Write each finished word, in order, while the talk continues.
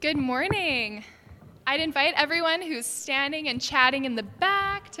Good morning. I'd invite everyone who's standing and chatting in the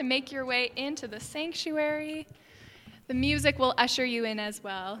back to make your way into the sanctuary. The music will usher you in as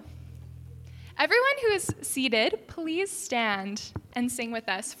well. Everyone who is seated, please stand and sing with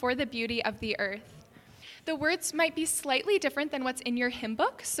us, "For the Beauty of the Earth." The words might be slightly different than what's in your hymn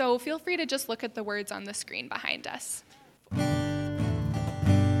book, so feel free to just look at the words on the screen behind us.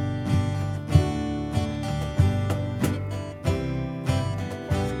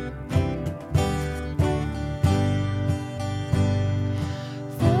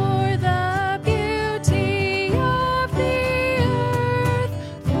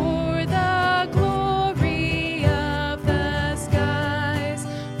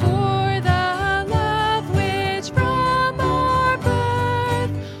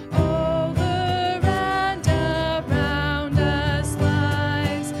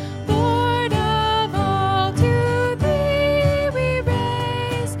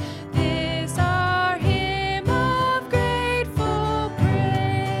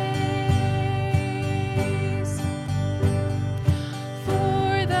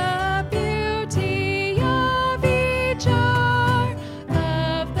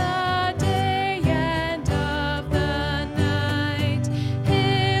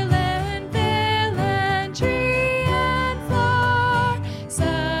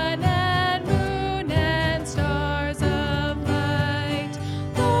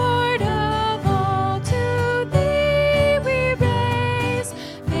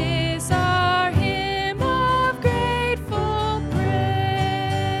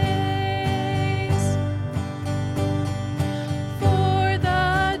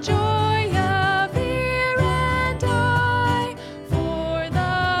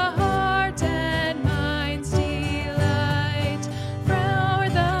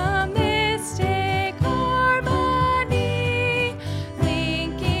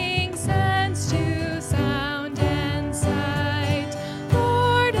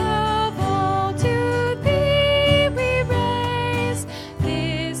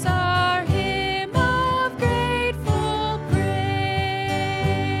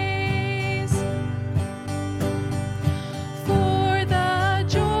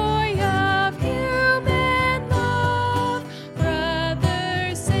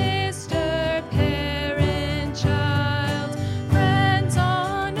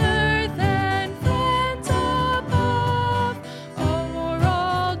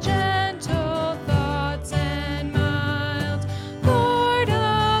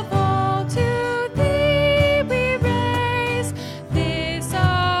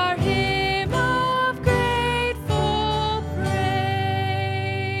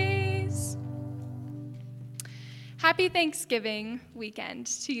 Happy Thanksgiving weekend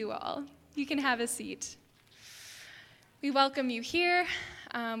to you all. You can have a seat. We welcome you here.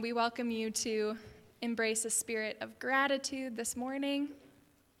 We welcome you to embrace a spirit of gratitude this morning.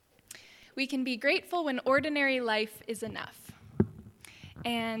 We can be grateful when ordinary life is enough.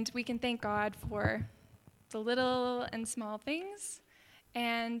 And we can thank God for the little and small things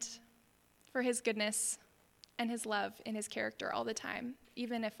and for his goodness and his love and his character all the time,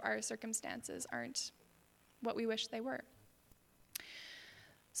 even if our circumstances aren't what we wish they were.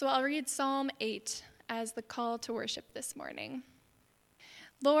 So I'll read Psalm 8 as the call to worship this morning.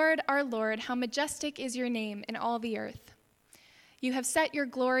 Lord, our Lord, how majestic is your name in all the earth. You have set your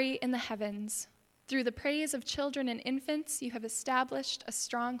glory in the heavens. Through the praise of children and infants, you have established a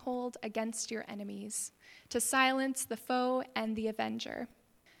stronghold against your enemies, to silence the foe and the avenger.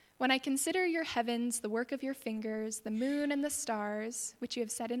 When I consider your heavens, the work of your fingers, the moon and the stars, which you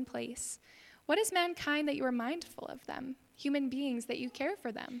have set in place, what is mankind that you are mindful of them, human beings that you care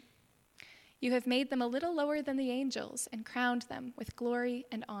for them? You have made them a little lower than the angels and crowned them with glory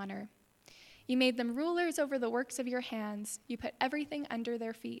and honor. You made them rulers over the works of your hands. You put everything under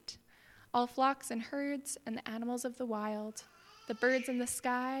their feet, all flocks and herds and the animals of the wild, the birds in the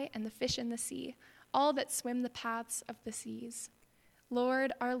sky and the fish in the sea, all that swim the paths of the seas.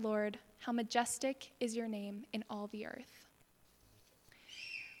 Lord, our Lord, how majestic is your name in all the earth.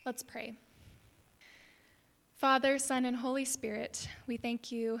 Let's pray. Father, Son, and Holy Spirit, we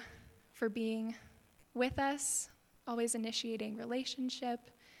thank you for being with us, always initiating relationship,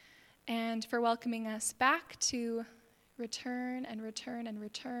 and for welcoming us back to return and return and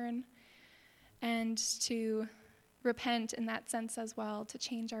return, and to repent in that sense as well, to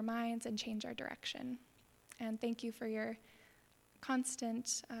change our minds and change our direction. And thank you for your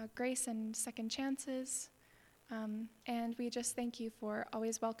constant grace and second chances. And we just thank you for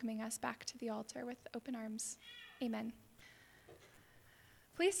always welcoming us back to the altar with open arms. Amen.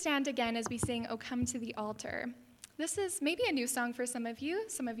 Please stand again as we sing, "O Come to the Altar." This is maybe a new song for some of you.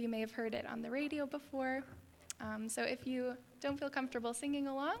 Some of you may have heard it on the radio before. So if you don't feel comfortable singing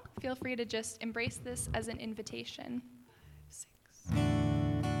along, feel free to just embrace this as an invitation. 5, 6.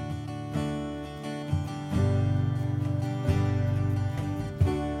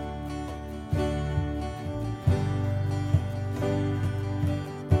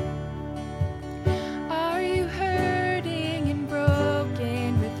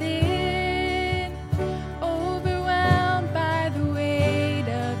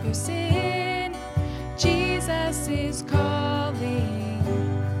 Is calling.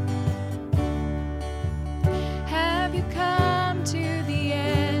 Have you come to the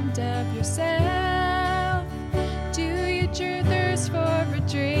end of yourself? Do you thirst for a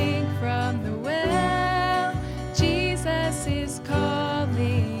drink from the well? Jesus is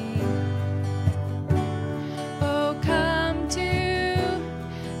calling. Oh, come to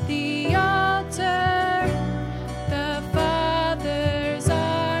the altar. The Father's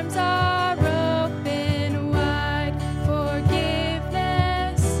arms are open wide.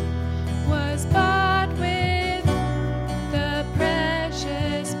 Forgiveness was bought with the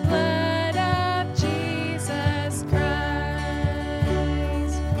precious blood of Jesus Christ.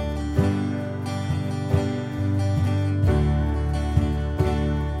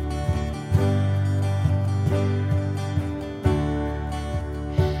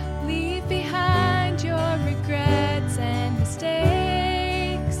 Leave behind your regrets and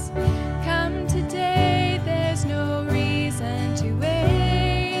mistakes. Come today, there's no reason to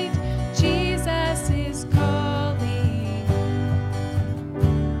wait. Jesus is calling.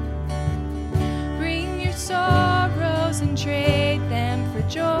 Bring your sorrows and trade them for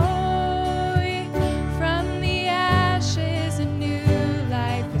joy. From the ashes, a new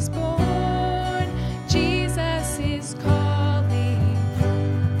life is born. Jesus is calling.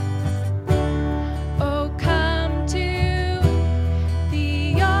 Oh, come to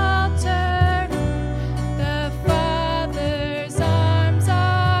the altar. The Father's arms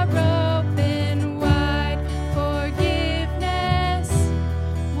are open wide. Forgiveness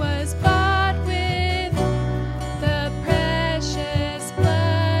was bought with the precious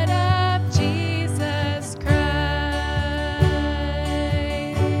blood of Jesus Christ.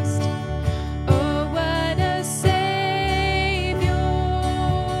 Oh, what a Savior!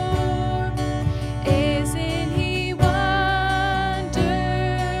 Isn't He wonderful?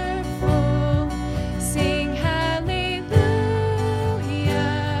 Sing hallelujah,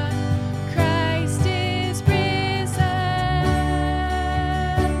 Christ is risen.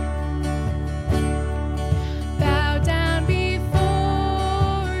 Bow down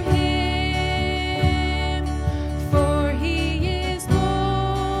before Him, for He is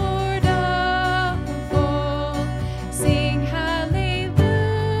Lord of all. Sing hallelujah,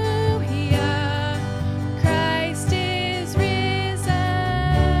 Christ is risen.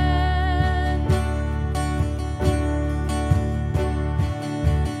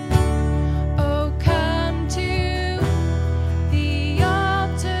 Oh, come to the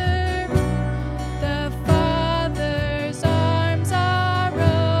altar. The Father's arms are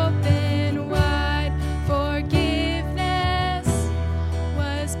open wide. Forgiveness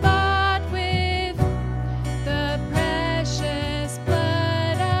was bought with the precious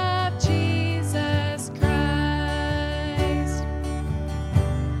blood of Jesus Christ.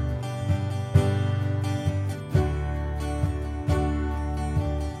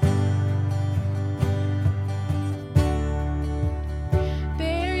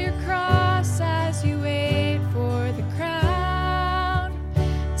 Bear your cross as you wait for the crown.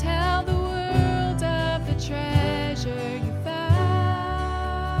 Tell the world of the treasure you found.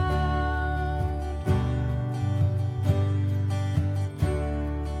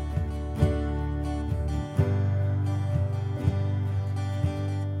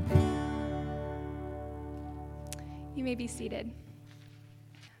 You may be seated.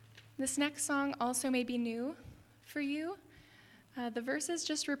 This next song also may be new for you. The verses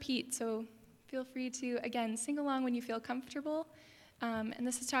just repeat, so feel free to, again, sing along when you feel comfortable. And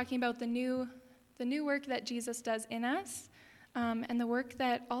this is talking about the new work that Jesus does in us, and the work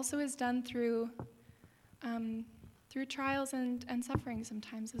that also is done through trials and suffering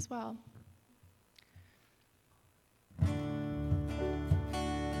sometimes as well.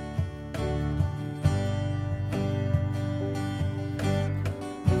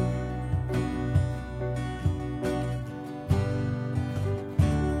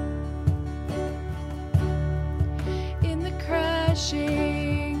 In the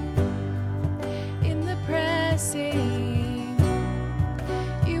crushing, in the pressing,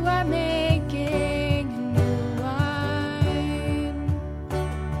 you are making new wine.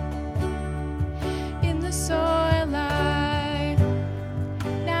 In the soil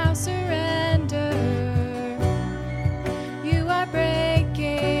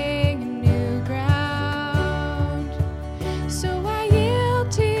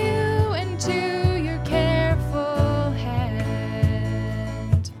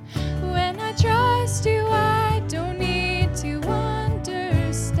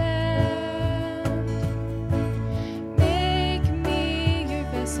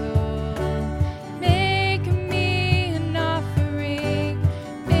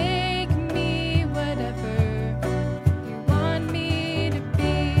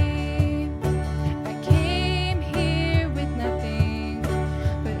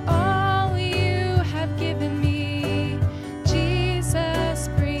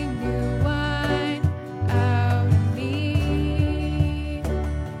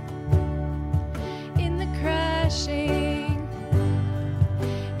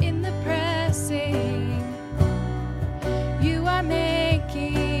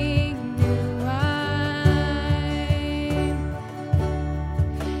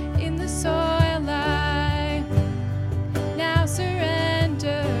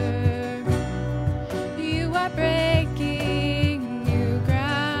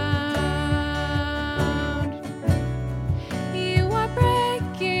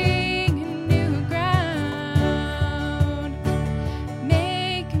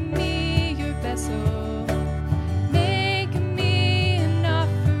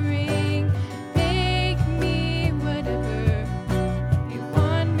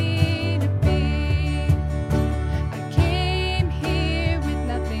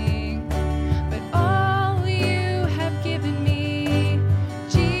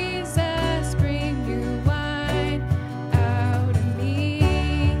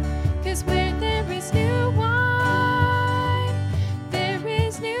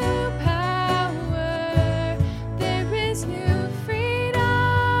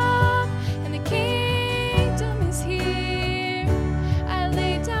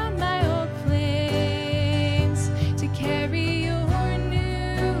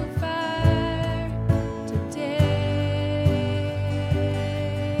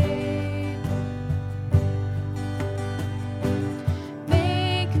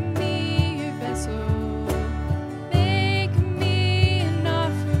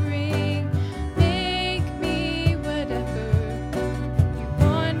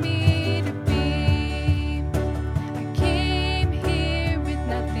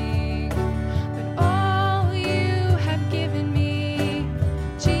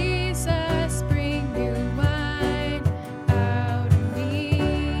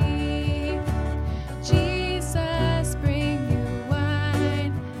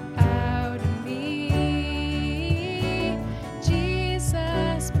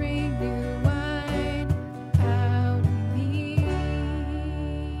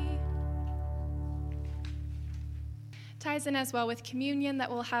ties in as well with communion that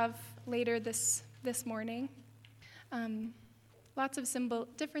we'll have later this morning. Lots of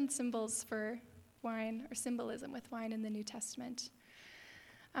different symbols for wine, or symbolism with wine in the New Testament.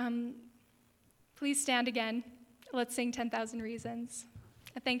 Please stand again. Let's sing 10,000 Reasons,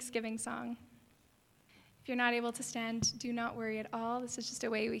 a Thanksgiving song. If you're not able to stand, do not worry at all. This is just a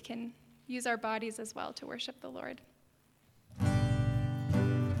way we can use our bodies as well to worship the Lord.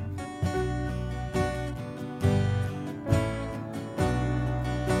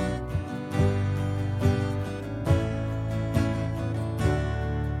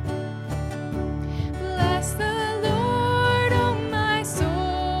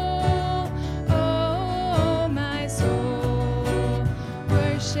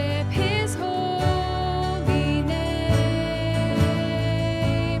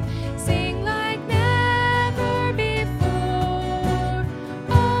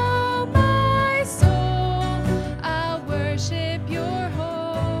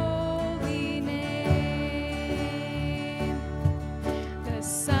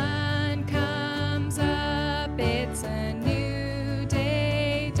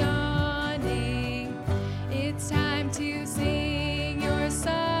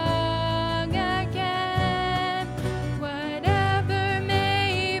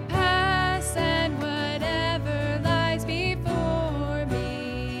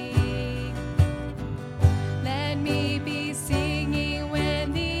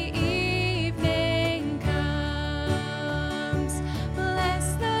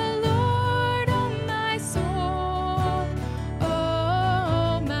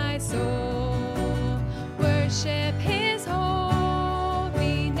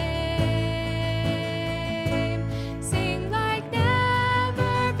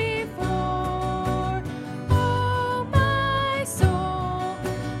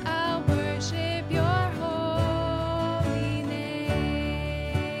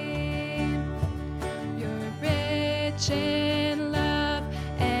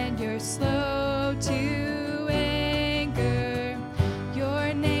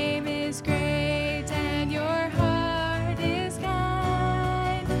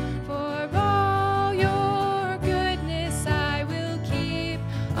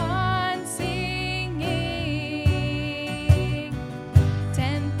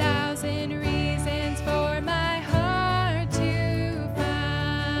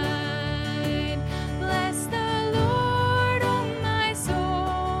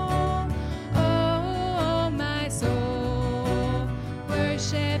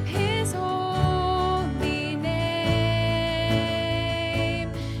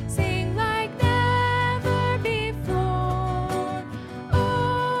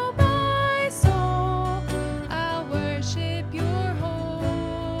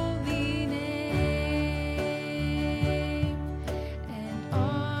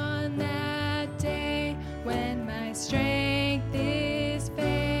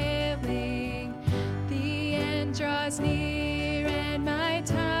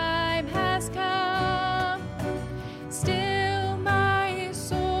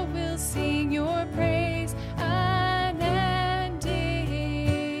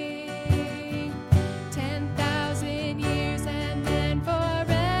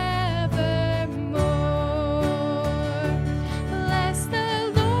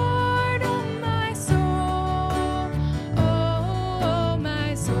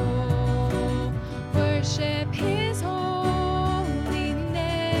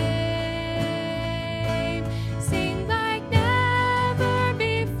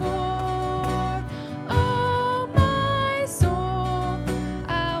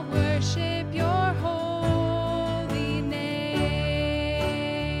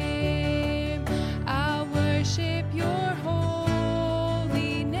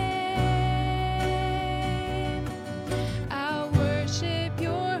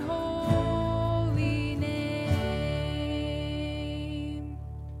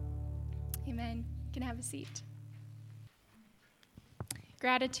 Seat.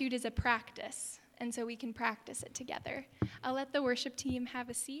 Gratitude is a practice, and so we can practice it together. I'll let the worship team have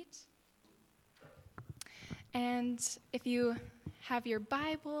a seat. And if you have your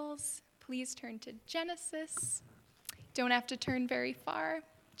Bibles, please turn to Genesis. Don't have to turn very far.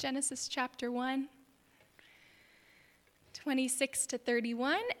 Genesis chapter 1, 26 to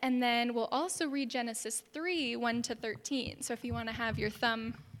 31, and then we'll also read Genesis 3, 1 to 13. So if you want to have your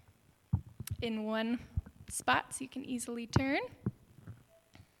thumb in one spot so you can easily turn.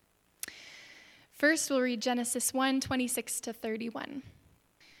 First, we'll read Genesis 1, 26 to 31.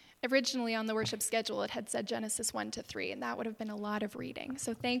 Originally on the worship schedule, it had said Genesis 1 to 3, and that would have been a lot of reading.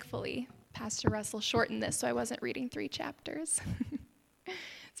 So thankfully, Pastor Russell shortened this, so I wasn't reading 3 chapters.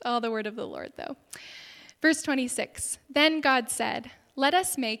 It's all the word of the Lord, though. Verse 26, then God said, let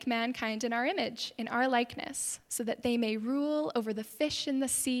us make mankind in our image, in our likeness, so that they may rule over the fish in the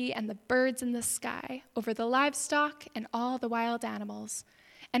sea and the birds in the sky, over the livestock and all the wild animals,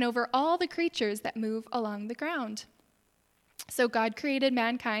 and over all the creatures that move along the ground. So God created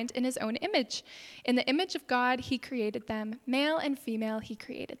mankind in his own image. In the image of God, he created them. Male and female, he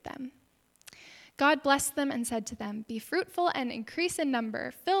created them. God blessed them and said to them, be fruitful and increase in number,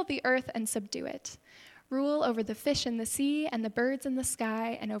 fill the earth and subdue it. Rule over the fish in the sea and the birds in the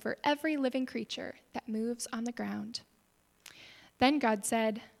sky and over every living creature that moves on the ground. Then God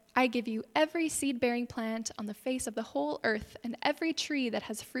said, I give you every seed-bearing plant on the face of the whole earth and every tree that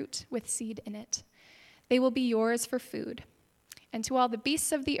has fruit with seed in it. They will be yours for food. And to all the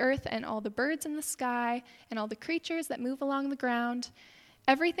beasts of the earth and all the birds in the sky and all the creatures that move along the ground,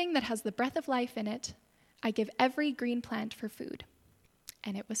 everything that has the breath of life in it, I give every green plant for food.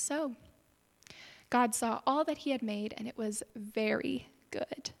 And it was so. God saw all that he had made, and it was very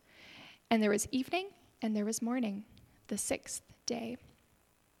good. And there was evening, and there was morning, the 6th day.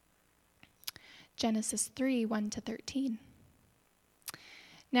 Genesis 3, 1-13.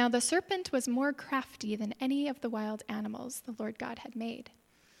 Now the serpent was more crafty than any of the wild animals the Lord God had made.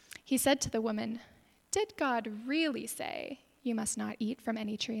 He said to the woman, did God really say, you must not eat from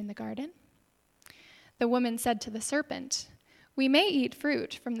any tree in the garden? The woman said to the serpent, we may eat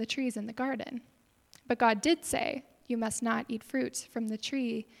fruit from the trees in the garden. But God did say, you must not eat fruit from the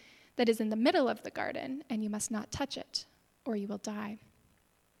tree that is in the middle of the garden, and you must not touch it, or you will die.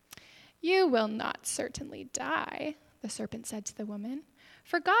 You will not certainly die, the serpent said to the woman,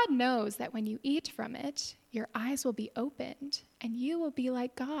 for God knows that when you eat from it, your eyes will be opened, and you will be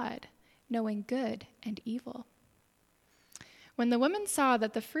like God, knowing good and evil. When the woman saw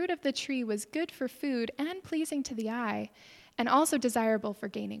that the fruit of the tree was good for food and pleasing to the eye, and also desirable for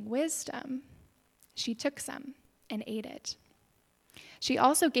gaining wisdom, she took some and ate it. She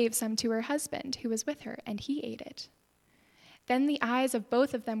also gave some to her husband who was with her, and he ate it. Then the eyes of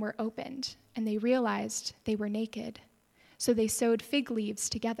both of them were opened, and they realized they were naked. So they sewed fig leaves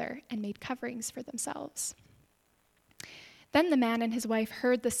together and made coverings for themselves. Then the man and his wife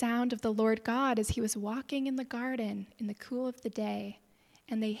heard the sound of the Lord God as he was walking in the garden in the cool of the day,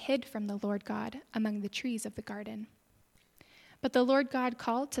 and they hid from the Lord God among the trees of the garden. But the Lord God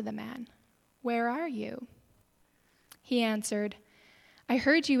called to the man, where are you? He answered, I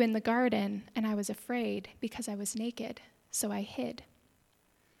heard you in the garden, and I was afraid because I was naked, so I hid.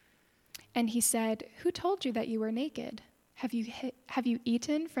 And he said, who told you that you were naked? Have you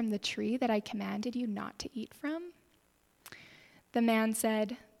eaten from the tree that I commanded you not to eat from? The man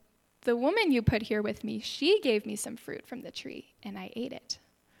said, the woman you put here with me, she gave me some fruit from the tree, and I ate it.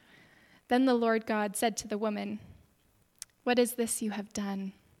 Then the Lord God said to the woman, what is this you have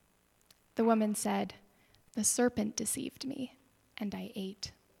done? The woman said, the serpent deceived me, and I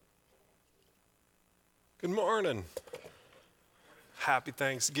ate. Good morning. Happy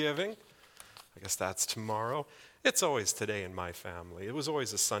Thanksgiving. I guess that's tomorrow. It's always today in my family. It was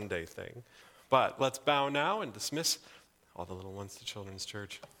always a Sunday thing. But let's bow now and dismiss all the little ones to Children's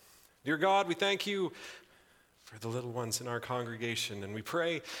Church. Dear God, we thank you for the little ones in our congregation, and we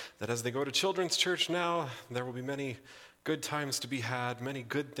pray that as they go to Children's Church now, there will be many good times to be had, many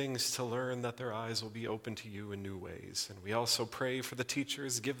good things to learn, that their eyes will be open to you in new ways. And we also pray for the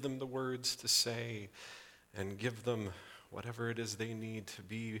teachers, give them the words to say, and give them whatever it is they need to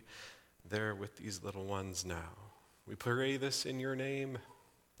be there with these little ones now. We pray this in your name.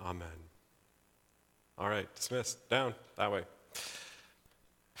 Amen. All right, dismissed. Down, that way.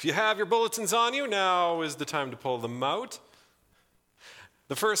 If you have your bulletins on you, now is the time to pull them out.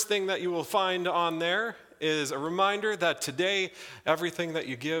 The first thing that you will find on there is a reminder that today, everything that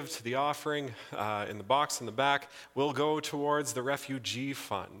you give to the offering in the box in the back will go towards the Refugee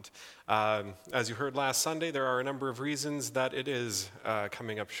Fund. As you heard last Sunday, there are a number of reasons that it is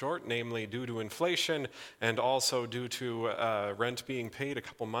coming up short, namely due to inflation and also due to rent being paid a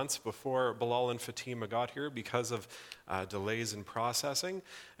couple months before Bilal and Fatima got here because of delays in processing.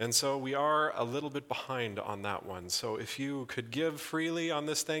 And so we are a little bit behind on that one. So if you could give freely on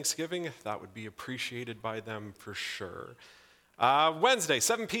this Thanksgiving, that would be appreciated by them for sure. Wednesday,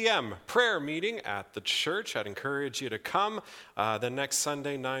 7 p.m., prayer meeting at the church. I'd encourage you to come. Then next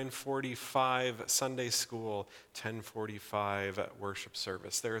Sunday, 9:45, Sunday school, 10:45, worship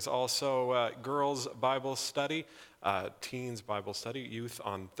service. There's also girls' Bible study, teens' Bible study, youth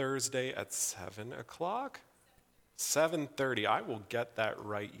on Thursday at 7 o'clock? 7:30. I will get that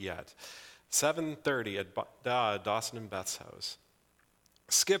right yet. 7:30 at Dawson and Beth's house.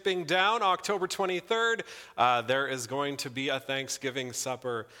 Skipping down, October 23rd, there is going to be a Thanksgiving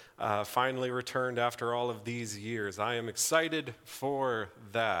supper, finally returned after all of these years. I am excited for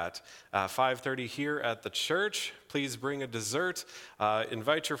that. 5:30 here at the church. Please bring a dessert.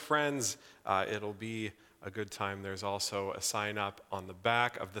 Invite your friends. It'll be a good time. There's also a sign up on the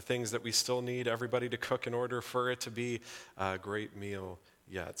back of the things that we still need everybody to cook in order for it to be a great meal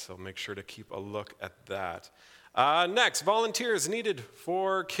yet. So make sure to keep a look at that. Next, volunteers needed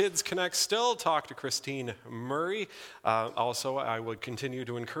for Kids Connect still. Talk to Christine Murray. Also, I would continue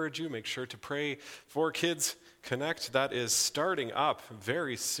to encourage you, make sure to pray for Kids Connect. That is starting up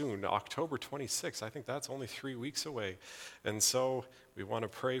very soon, October 26th. I think that's only 3 weeks away. And so we want to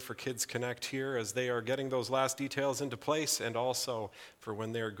pray for Kids Connect here as they are getting those last details into place, and also for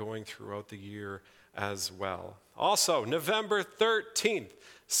when they are going throughout the year as well. Also, November 13th,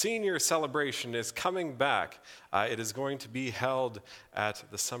 senior celebration is coming back. It is going to be held at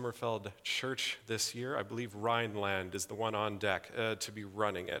the Summerfeld Church this year. I believe Rhineland is the one on deck to be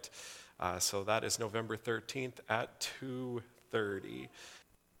running it. So that is November 13th at 2:30.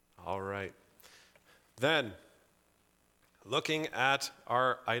 All right. Then, looking at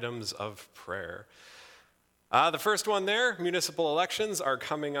our items of prayer. The first one there, municipal elections are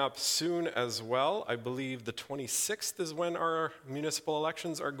coming up soon as well. I believe the 26th is when our municipal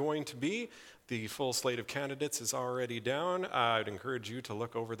elections are going to be. The full slate of candidates is already down. I'd encourage you to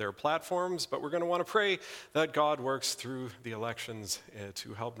look over their platforms, but we're going to want to pray that God works through the elections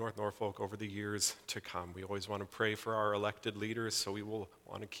to help North Norfolk over the years to come. We always want to pray for our elected leaders, so we will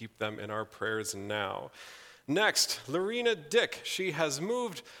want to keep them in our prayers now. Next, Lorena Dick. She has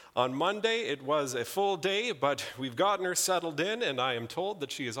moved on Monday. It was a full day, but we've gotten her settled in, and I am told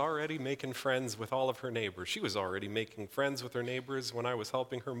that she is already making friends with all of her neighbors. She was already making friends with her neighbors when I was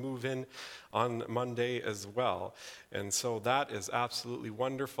helping her move in on Monday as well. And so that is absolutely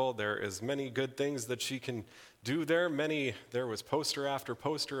wonderful. There is many good things that she can do there. There was poster after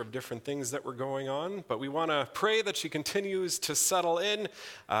poster of different things that were going on, but we want to pray that she continues to settle in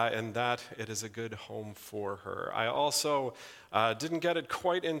and that it is a good home for her. I also didn't get it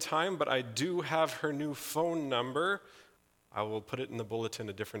quite in time, but I do have her new phone number. I will put it in the bulletin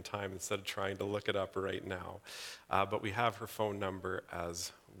a different time instead of trying to look it up right now. But we have her phone number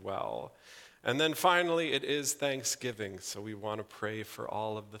as well. And then finally, it is Thanksgiving, so we want to pray for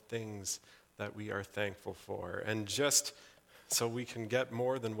all of the things that we are thankful for. And just so we can get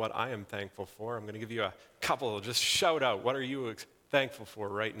more than what I am thankful for, I'm going to give you a couple, just shout out, what are you thankful for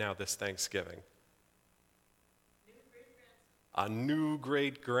right now this Thanksgiving? A new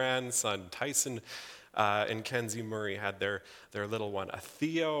great-grandson. Tyson and Kenzie Murray had their little one, a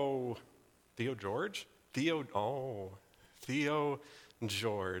Theo George,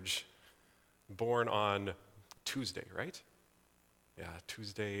 born on Tuesday, right? Yeah,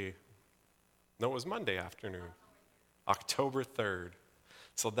 Tuesday. No, it was Monday afternoon, October 3rd.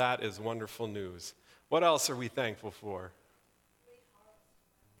 So that is wonderful news. What else are we thankful for?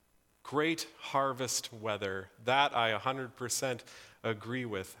 Great harvest weather. That I 100% agree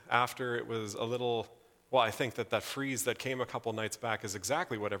with. After it was a little, well, I think that freeze that came a couple nights back is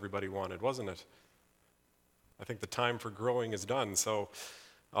exactly what everybody wanted, wasn't it? I think the time for growing is done. So,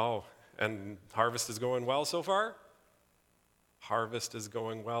 and harvest is going well so far? Harvest is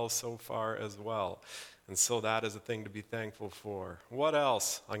going well so far as well. And so that is a thing to be thankful for. What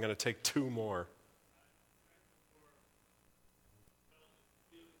else? I'm going to take two more.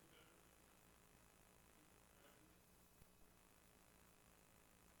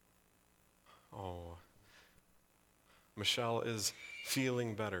 Oh, Michelle is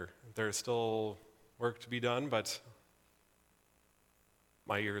feeling better. There's still work to be done, but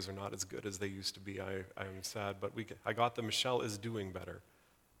my ears are not as good as they used to be. I'm sad, but I got the Michelle is doing better.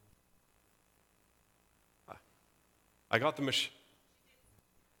 I got the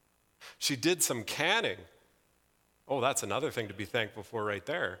She did some canning. Oh, that's another thing to be thankful for right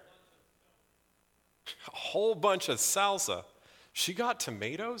there. A whole bunch of salsa. She got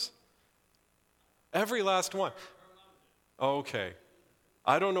tomatoes? Every last one. Okay.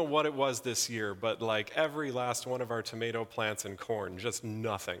 I don't know what it was this year, but like every last one of our tomato plants and corn, just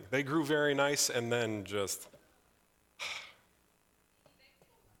nothing. They grew very nice and then just...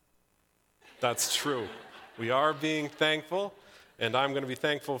 That's true. We are being thankful, and I'm going to be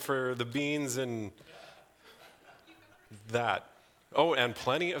thankful for the beans and that. Oh, and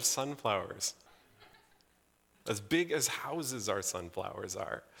plenty of sunflowers. As big as houses our sunflowers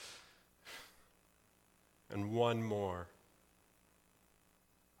are. And one more.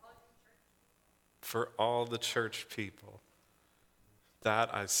 For all the church people.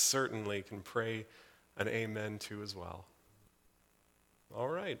 That I certainly can pray an amen to as well. All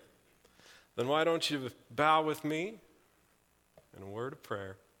right. Then why don't you bow with me in a word of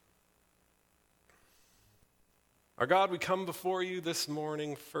prayer. Our God, we come before you this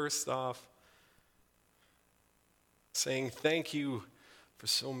morning, first off, saying thank you for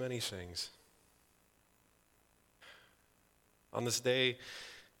so many things. On this day,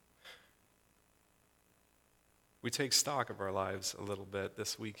 we take stock of our lives a little bit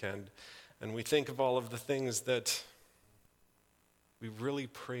this weekend, and we think of all of the things that we really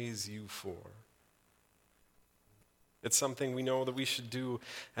praise you for. It's something we know that we should do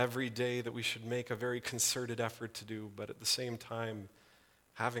every day, that we should make a very concerted effort to do, but at the same time,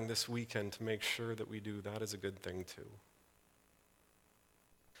 having this weekend to make sure that we do, that is a good thing too.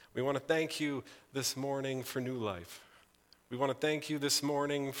 We want to thank you this morning for new life. We want to thank you this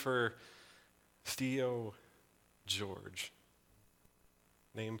morning for Theo George,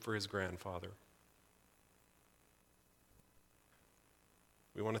 named for his grandfather.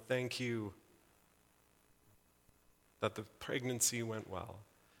 We want to thank you that the pregnancy went well.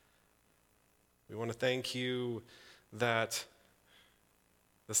 We want to thank you that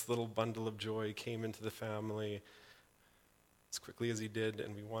this little bundle of joy came into the family as quickly as he did,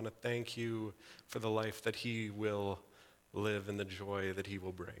 and we want to thank you for the life that he will live and the joy that he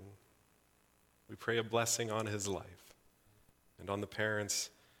will bring. We pray a blessing on his life and on the parents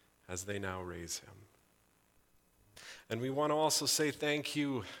as they now raise him. And we want to also say thank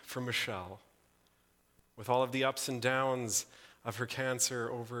you for Michelle. With all of the ups and downs of her cancer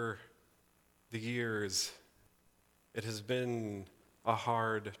over the years, it has been a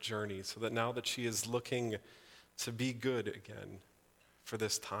hard journey, so that now that she is looking to be good again for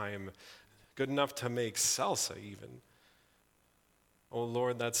this time, good enough to make salsa even, oh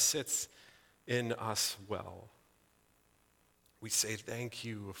Lord, that sits in us well. We say thank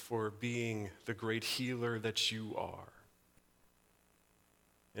you for being the great healer that you are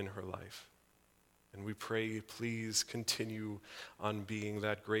in her life. And we pray, please continue on being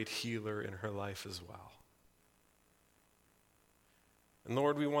that great healer in her life as well. And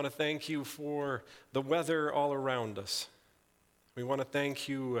Lord, we want to thank you for the weather all around us. We want to thank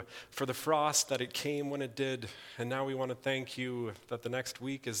you for the frost that it came when it did. And now we want to thank you that the next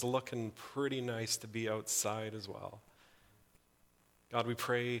week is looking pretty nice to be outside as well. God, we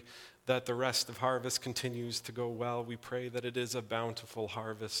pray that the rest of harvest continues to go well. We pray that it is a bountiful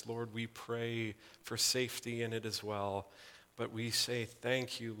harvest. Lord, we pray for safety in it as well. But we say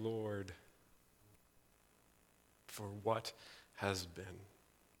thank you, Lord, for what has been.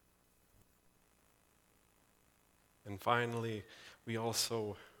 And finally, we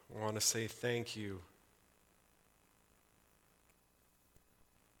also want to say thank you.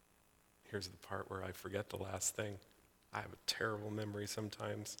 Here's the part where I forget the last thing. I have a terrible memory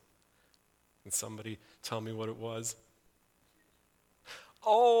sometimes. Can somebody tell me what it was?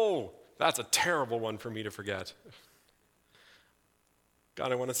 Oh, that's a terrible one for me to forget.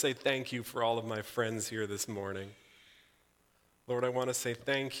 God, I want to say thank you for all of my friends here this morning. Lord, I want to say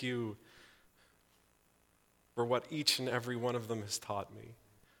thank you for what each and every one of them has taught me,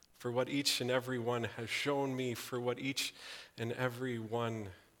 for what each and every one has shown me, for what each and every one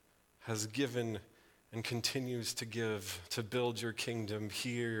has given and continues to give to build your kingdom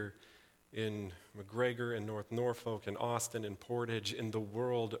here in McGregor and North Norfolk and Austin and Portage, in the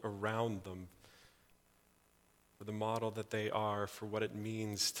world around them, for the model that they are, for what it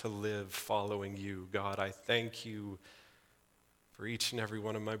means to live following you. God, I thank you for each and every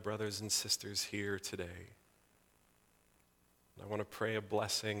one of my brothers and sisters here today. I want to pray a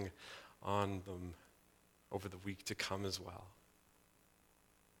blessing on them over the week to come as well.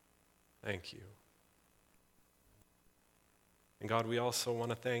 Thank you. And God, we also want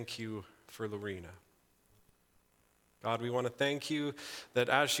to thank you for Lorena. God, we want to thank you that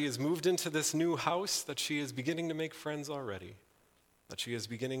as she has moved into this new house, that she is beginning to make friends already, that she is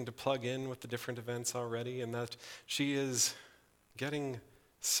beginning to plug in with the different events already, and that she is getting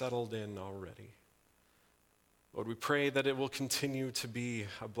settled in already. Lord, we pray that it will continue to be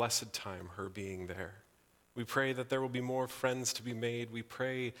a blessed time, her being there. We pray that there will be more friends to be made. We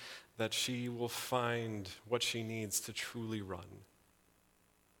pray that she will find what she needs to truly run.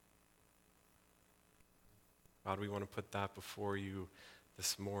 God, we want to put that before you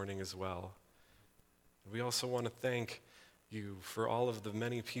this morning as well. We also want to thank you for all of the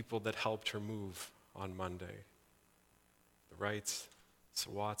many people that helped her move on Monday. The Wrights,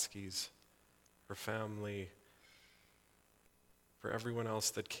 Sawatskis, her family, for everyone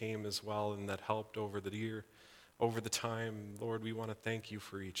else that came as well and that helped over the year, over the time. Lord, we want to thank you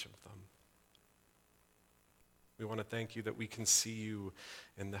for each of them. We want to thank you that we can see you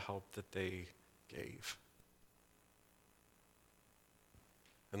in the help that they gave.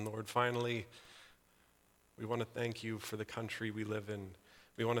 And Lord, finally, we want to thank you for the country we live in.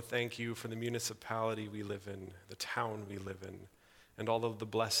 We want to thank you for the municipality we live in, the town we live in, and all of the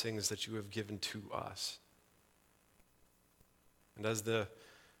blessings that you have given to us. And as the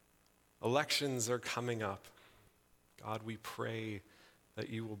elections are coming up, God, we pray that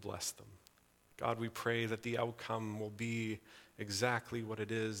you will bless them. God, we pray that the outcome will be exactly what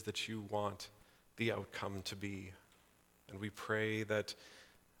it is that you want the outcome to be. And we pray that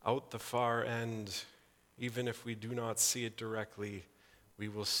out the far end, even if we do not see it directly, we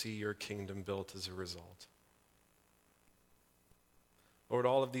will see your kingdom built as a result. Lord,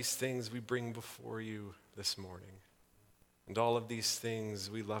 all of these things we bring before you this morning. And all of these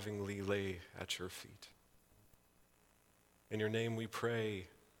things we lovingly lay at your feet. In your name we pray.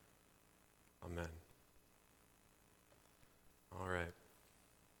 Amen. All right.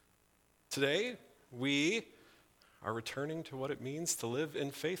 Today, we are returning to what it means to live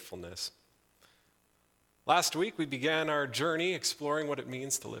in faithfulness. Last week, we began our journey exploring what it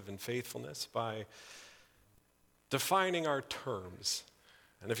means to live in faithfulness by defining our terms.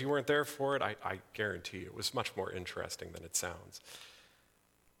 And if you weren't there for it, I guarantee you it was much more interesting than it sounds.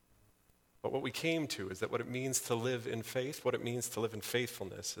 But what we came to is that what it means to live in faith, what it means to live in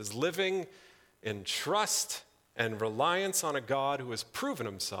faithfulness, is living in trust and reliance on a God who has proven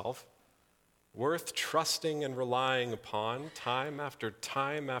himself worth trusting and relying upon time after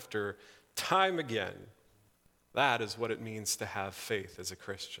time after time again. That is what it means to have faith as a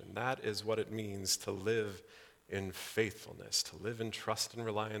Christian. That is what it means to live in faithfulness, to live in trust and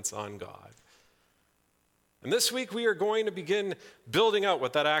reliance on God. And this week we are going to begin building out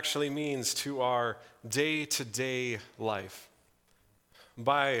what that actually means to our day-to-day life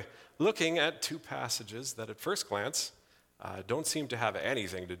by looking at two passages that at first glance don't seem to have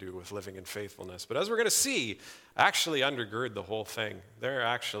anything to do with living in faithfulness. But as we're going to see, actually undergird the whole thing. They're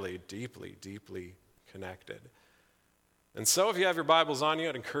actually deeply, deeply connected. And so if you have your Bibles on you,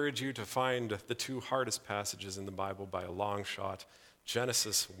 I'd encourage you to find the two hardest passages in the Bible by a long shot,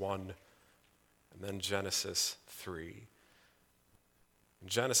 Genesis 1 and then Genesis 3. In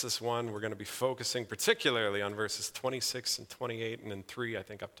Genesis 1, we're going to be focusing particularly on verses 26 and 28, and in 3, I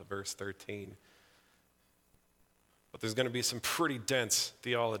think up to verse 13. But there's going to be some pretty dense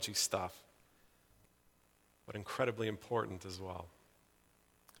theology stuff, but incredibly important as well.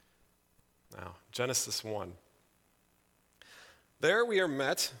 Now, Genesis 1. There we are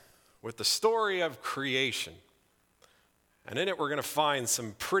met with the story of creation. And in it we're going to find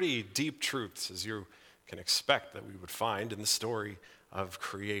some pretty deep truths, as you can expect that we would find in the story of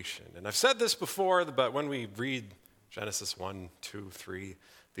creation. And I've said this before, but when we read Genesis 1, 2, 3,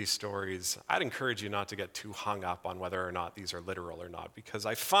 these stories, I'd encourage you not to get too hung up on whether or not these are literal or not, because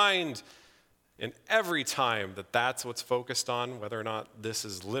I find in every time that that's what's focused on, whether or not this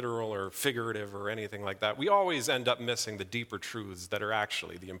is literal or figurative or anything like that, we always end up missing the deeper truths that are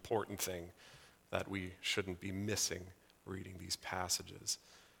actually the important thing that we shouldn't be missing reading these passages.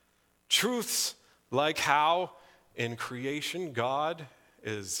 Truths like how in creation God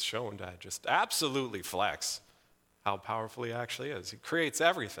is shown to just absolutely flex how powerful he actually is. He creates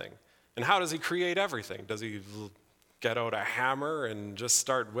everything. And how does he create everything? Does he get out a hammer and just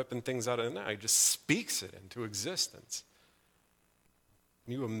start whipping things out of the night? He just speaks it into existence.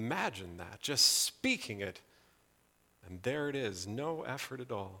 Can you imagine that? Just speaking it, and there it is, no effort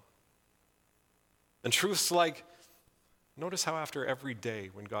at all. And truths like, notice how after every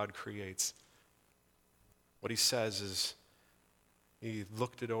day when God creates, what he says is, he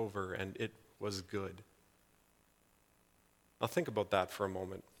looked it over and it was good. Now think about that for a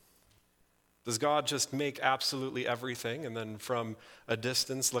moment. Does God just make absolutely everything and then from a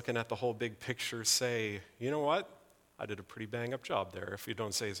distance, looking at the whole big picture, say, you know what? I did a pretty bang-up job there, if you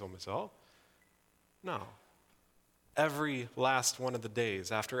don't say so myself? No. Every last one of the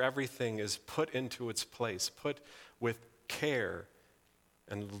days, after everything is put into its place, put with care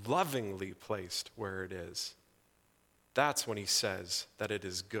and lovingly placed where it is, that's when he says that it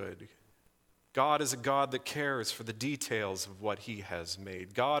is good. God is a God that cares for the details of what he has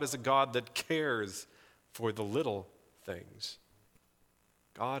made. God is a God that cares for the little things.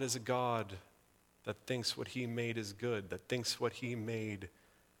 God is a God that thinks what he made is good, that thinks what he made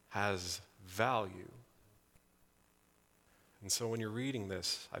has value. And so when you're reading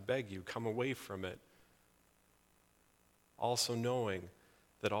this, I beg you, come away from it also knowing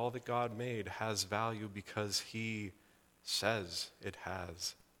that all that God made has value because he says it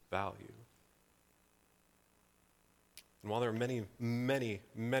has value. And while there are many, many,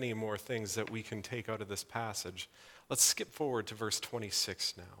 many more things that we can take out of this passage, let's skip forward to verse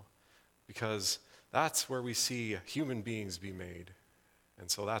 26 now, because that's where we see human beings be made.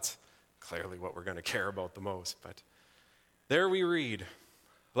 And so that's clearly what we're going to care about the most. But there we read,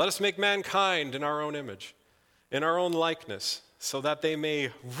 let us make mankind in our own image, in our own likeness, so that they may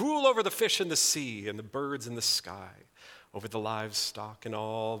rule over the fish in the sea and the birds in the sky, over the livestock and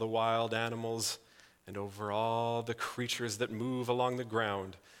all the wild animals, and over all the creatures that move along the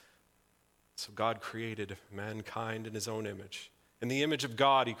ground. So God created mankind in his own image. In the image of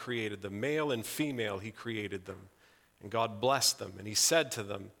God he created them. Male and female he created them. And God blessed them, and he said to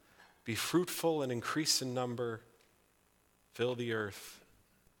them, be fruitful and increase in number, fill the earth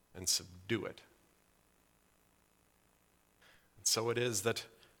and subdue it. And so it is that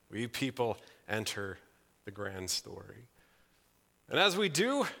we people enter the grand story. And as we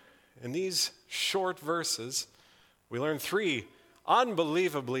do in these short verses, we learn three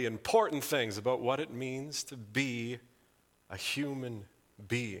unbelievably important things about what it means to be a human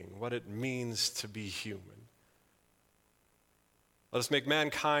being, what it means to be human. Let us make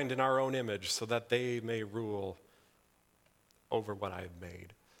mankind in our own image so that they may rule over what I have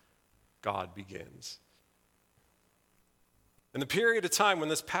made. God begins. In the period of time when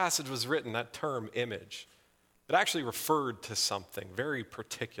this passage was written, that term image, it actually referred to something very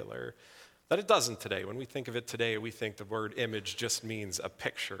particular that it doesn't today. When we think of it today, we think the word image just means a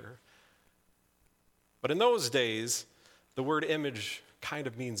picture. But in those days, the word image kind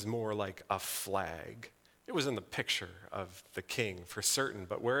of means more like a flag. It was in the picture of the king for certain,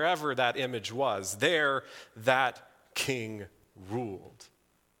 but wherever that image was, there that king ruled.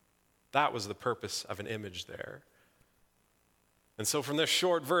 That was the purpose of an image there. And so from this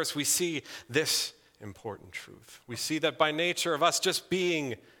short verse, we see this important truth. We see that by nature of us just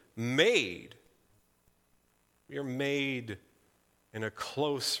being made, we are made in a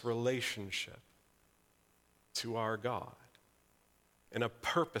close relationship to our God, in a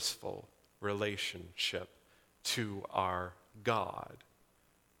purposeful relationship to our God.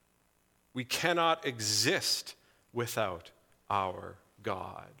 We cannot exist without our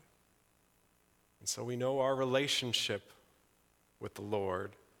God. And so we know our relationship with the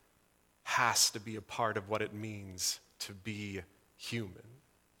Lord has to be a part of what it means to be human.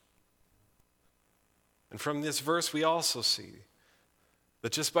 And from this verse, we also see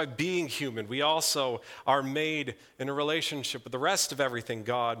that just by being human, we also are made in a relationship with the rest of everything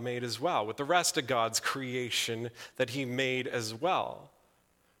God made as well, with the rest of God's creation that he made as well.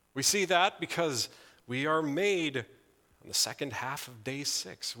 We see that because we are made on the second half of day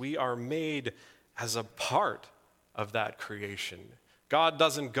 6. We are made as a part of that creation. God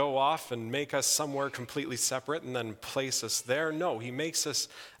doesn't go off and make us somewhere completely separate and then place us there. No, he makes us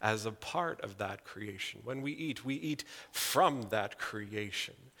as a part of that creation. When we eat from that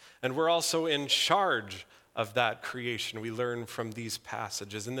creation. And we're also in charge of that creation. We learn from these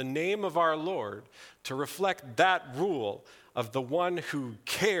passages in the name of our Lord to reflect that rule of the one who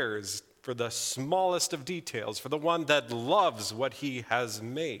cares for the smallest of details, for the one that loves what he has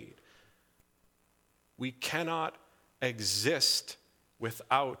made. We cannot exist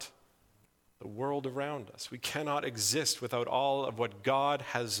without the world around us. We cannot exist without all of what God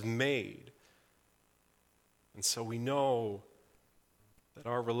has made. And so we know that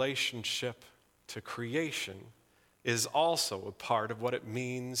our relationship to creation is also a part of what it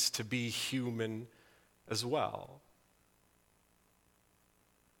means to be human as well.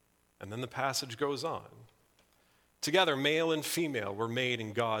 And then the passage goes on. Together, male and female were made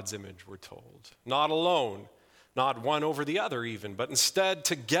in God's image, we're told. Not alone, not one over the other even, but instead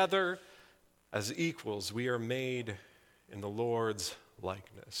together as equals, we are made in the Lord's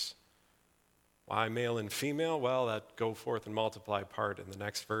likeness. Why male and female? Well, that go forth and multiply part, and the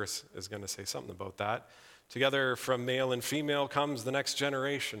next verse is going to say something about that. Together from male and female comes the next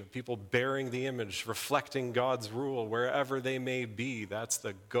generation of people bearing the image, reflecting God's rule wherever they may be. That's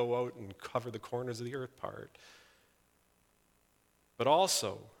the go out and cover the corners of the earth part. But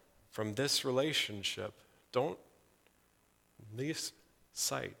also, from this relationship, don't lose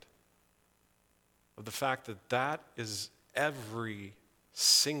sight of the fact that that is every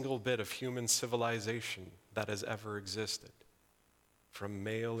single bit of human civilization that has ever existed, from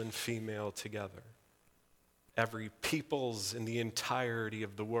male and female together. Every peoples in the entirety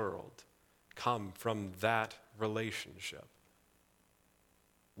of the world come from that relationship.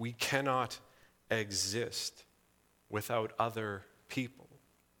 We cannot exist without other people.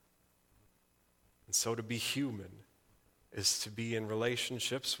 And so to be human is to be in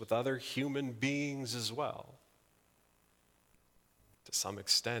relationships with other human beings as well. To some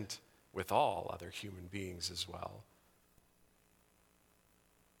extent, with all other human beings as well.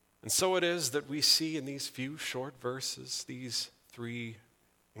 And so it is that we see in these few short verses these three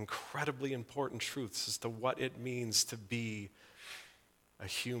incredibly important truths as to what it means to be a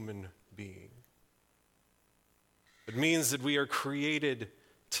human being. It means that we are created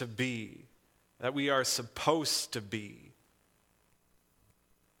to be, that we are supposed to be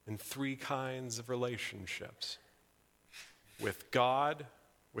in three kinds of relationships: with God,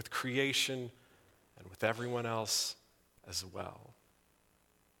 with creation, and with everyone else as well.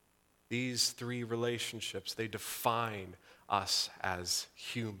 These three relationships, they define us as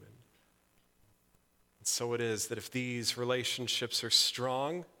human. And so it is that if these relationships are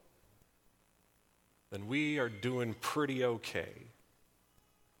strong, then we are doing pretty okay.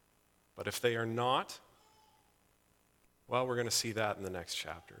 But if they are not, well, we're going to see that in the next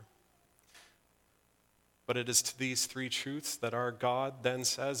chapter. But it is to these three truths that our God then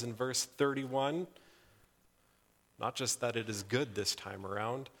says in verse 31, not just that it is good this time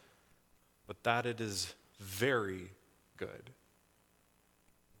around, but that it is very good.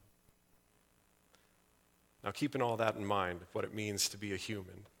 Now, keeping all that in mind, what it means to be a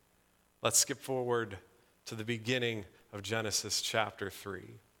human, let's skip forward to the beginning of Genesis chapter 3.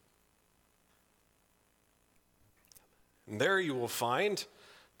 And there you will find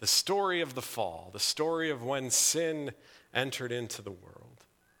the story of the fall, the story of when sin entered into the world.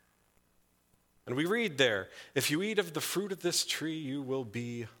 And we read there, if you eat of the fruit of this tree, you will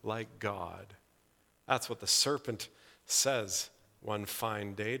be like God. That's what the serpent says one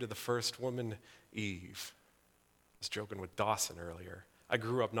fine day to the first woman, Eve. I was joking with Dawson earlier. I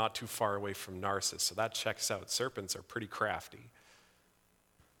grew up not too far away from Narcissus, so that checks out. Serpents are pretty crafty.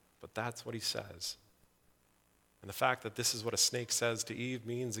 But that's what he says. And the fact that this is what a snake says to Eve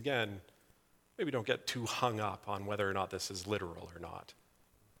means, again, maybe don't get too hung up on whether or not this is literal or not.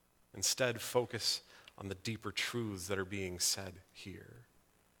 Instead, focus on the deeper truths that are being said here.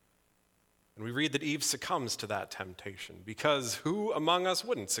 And we read that Eve succumbs to that temptation, because who among us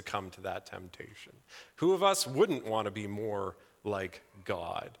wouldn't succumb to that temptation? Who of us wouldn't want to be more like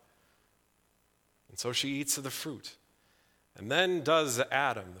God? And so she eats of the fruit. And then does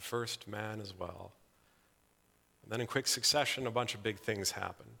Adam, the first man, as well. And then in quick succession, a bunch of big things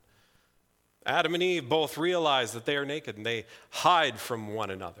happen. Adam and Eve both realize that they are naked, and they hide from one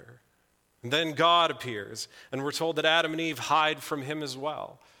another. And then God appears, and we're told that Adam and Eve hide from him as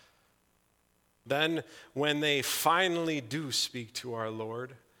well. Then, when they finally do speak to our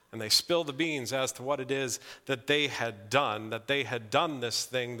Lord, and they spill the beans as to what it is that they had done this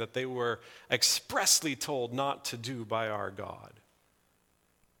thing that they were expressly told not to do by our God,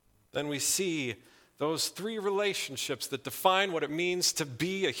 then we see those three relationships that define what it means to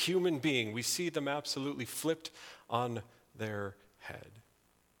be a human being. We see them absolutely flipped on their head.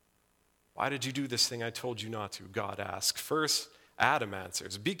 Why did you do this thing I told you not to? God asks. First, Adam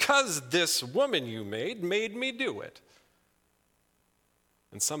answers, because this woman you made me do it.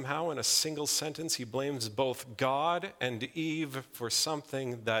 And somehow in a single sentence, he blames both God and Eve for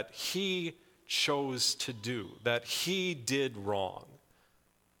something that he chose to do, that he did wrong.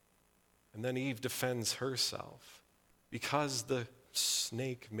 And then Eve defends herself, because the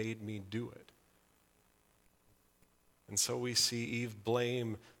snake made me do it. And so we see Eve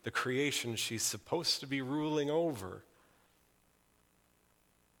blame the creation she's supposed to be ruling over.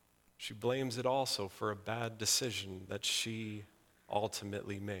 She blames it also for a bad decision that she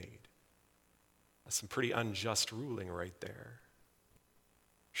ultimately made. That's some pretty unjust ruling right there.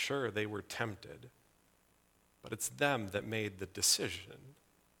 Sure, they were tempted, but it's them that made the decision.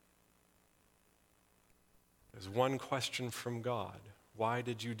 There's one question from God. Why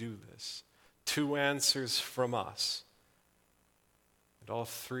did you do this? Two answers from us. And all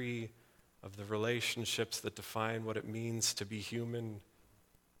three of the relationships that define what it means to be human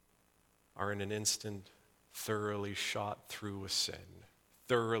are in an instant thoroughly shot through with sin,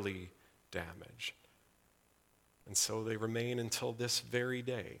 thoroughly damaged. And so they remain until this very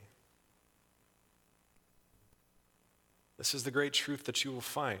day. This is the great truth that you will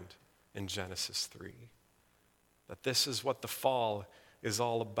find in Genesis 3. That this is what the fall is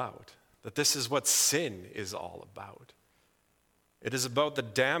all about. That this is what sin is all about. It is about the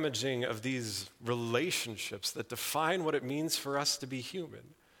damaging of these relationships that define what it means for us to be human.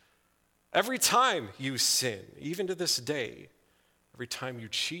 Every time you sin, even to this day, every time you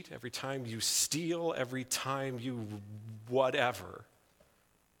cheat, every time you steal, every time you whatever,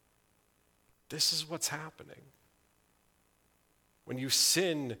 this is what's happening. When you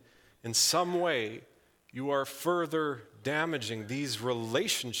sin in some way, you are further damaging these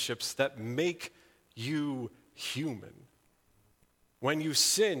relationships that make you human. When you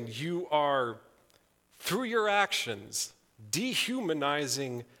sin, you are, through your actions,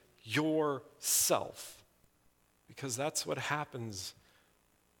 dehumanizing yourself. Because that's what happens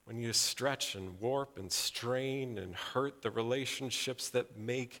when you stretch and warp and strain and hurt the relationships that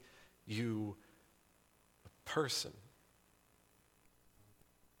make you a person.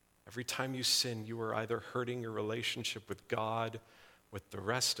 Every time you sin, you are either hurting your relationship with God, with the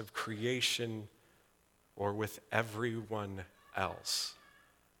rest of creation, or with everyone else.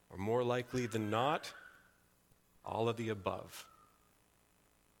 Or more likely than not, all of the above.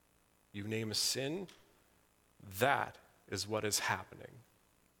 You name a sin, that is what is happening.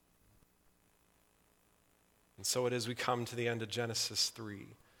 And so it is we come to the end of Genesis 3,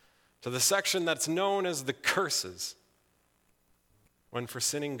 to the section that's known as the curses, when for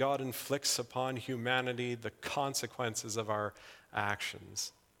sinning God inflicts upon humanity the consequences of our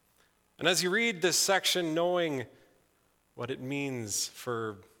actions. And as you read this section, knowing what it means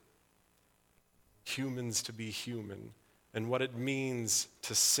for humans to be human and what it means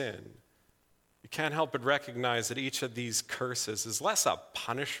to sin, you can't help but recognize that each of these curses is less a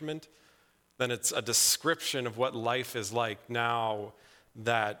punishment than it's a description of what life is like now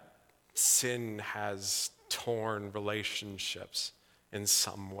that sin has torn relationships in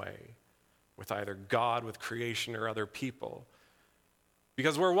some way with either God, with creation, or other people.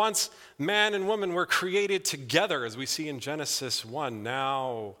 Because where once man and woman were created together, as we see in Genesis 1,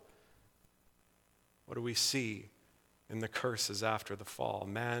 now what do we see in the curses after the fall?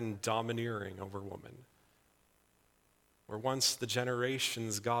 Man domineering over woman. Where once the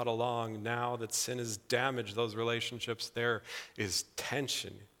generations got along, now that sin has damaged those relationships, there is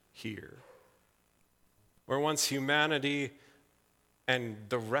tension here. Where once humanity and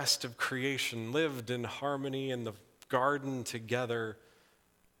the rest of creation lived in harmony in the garden together,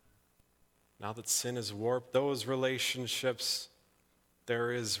 now that sin has warped those relationships,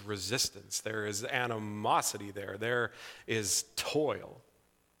 there is resistance, there is animosity there is toil.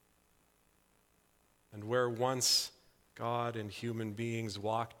 And where once God and human beings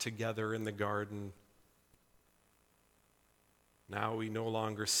walked together in the garden, now we no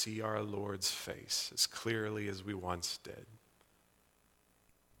longer see our Lord's face as clearly as we once did.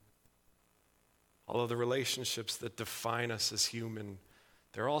 All of the relationships that define us as human,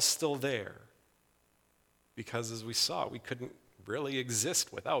 they're all still there. Because as we saw, we couldn't really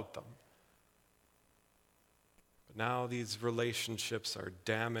exist without them. But now these relationships are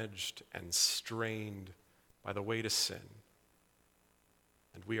damaged and strained by the weight of sin.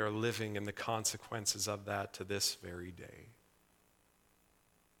 And we are living in the consequences of that to this very day.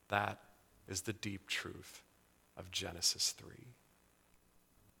 That is the deep truth of Genesis 3.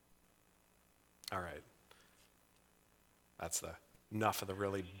 All right. That's enough of the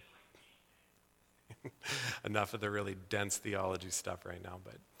really dense theology stuff right now.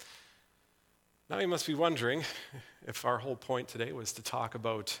 But now you must be wondering if our whole point today was to talk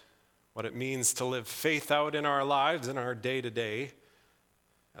about what it means to live faith out in our lives, in our day-to-day.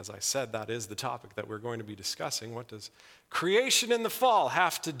 As I said, that is the topic that we're going to be discussing. What does creation in the fall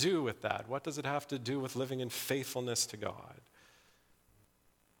have to do with that? What does it have to do with living in faithfulness to God?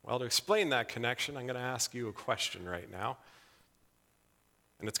 Well, to explain that connection, I'm going to ask you a question right now.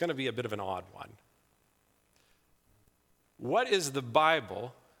 And it's going to be a bit of an odd one. What is the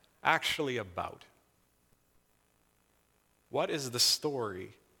Bible actually about? What is the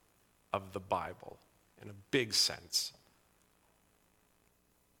story of the Bible in a big sense?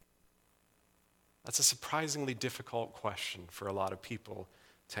 That's a surprisingly difficult question for a lot of people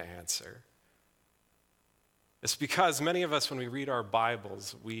to answer. It's because many of us, when we read our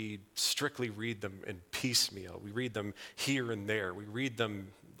Bibles, we strictly read them in piecemeal. We read them here and there. We read them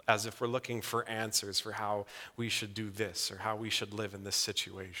as if we're looking for answers for how we should do this or how we should live in this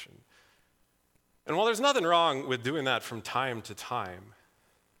situation. And while there's nothing wrong with doing that from time to time,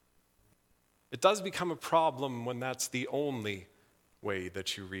 it does become a problem when that's the only way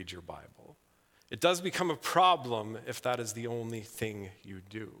that you read your Bible. It does become a problem if that is the only thing you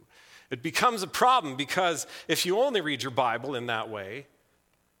do. It becomes a problem because if you only read your Bible in that way,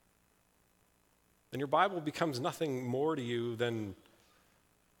 then your Bible becomes nothing more to you than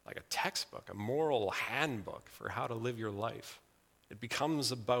like a textbook, a moral handbook for how to live your life. It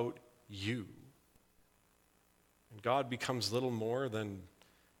becomes about you. And God becomes little more than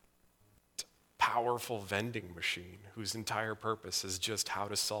a powerful vending machine whose entire purpose is just how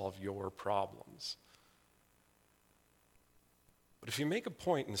to solve your problems. But if you make a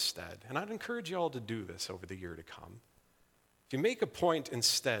point instead, and I'd encourage you all to do this over the year to come, if you make a point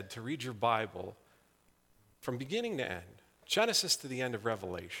instead to read your Bible from beginning to end, Genesis to the end of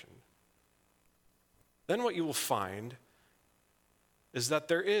Revelation, then what you will find is that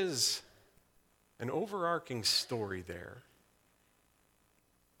there is an overarching story there.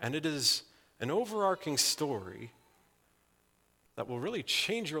 And it is an overarching story that will really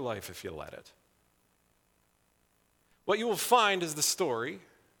change your life if you let it. What you will find is the story of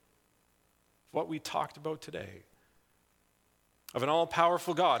what we talked about today, of an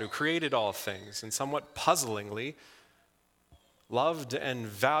all-powerful God who created all things and somewhat puzzlingly loved and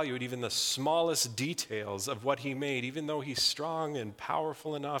valued even the smallest details of what he made, even though he's strong and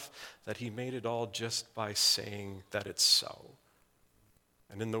powerful enough that he made it all just by saying that it's so.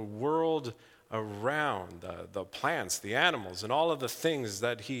 And in the world around, the plants, the animals, and all of the things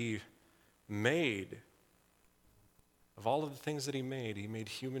that he made, of all of the things that he made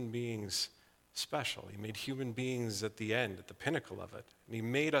human beings special. He made human beings at the end, at the pinnacle of it. And he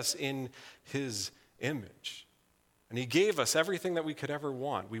made us in his image. And he gave us everything that we could ever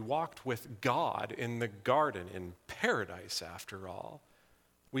want. We walked with God in the garden, in paradise, after all.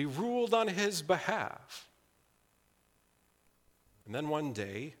 We ruled on his behalf. And then one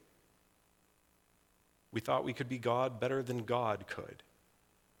day, we thought we could be God better than God could.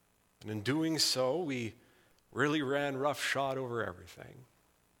 And in doing so, we really ran roughshod over everything.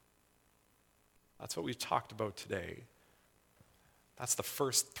 That's what we've talked about today. That's the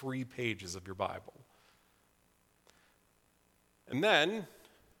first 3 pages of your Bible. And then,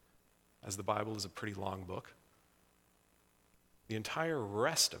 as the Bible is a pretty long book, the entire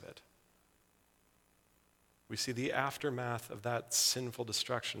rest of it, we see the aftermath of that sinful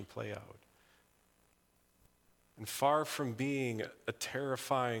destruction play out. And far from being a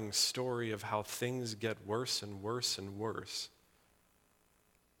terrifying story of how things get worse and worse and worse,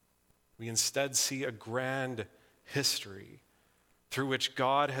 we instead see a grand history through which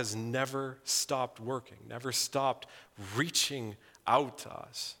God has never stopped working, never stopped reaching out to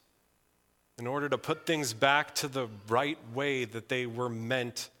us in order to put things back to the right way that they were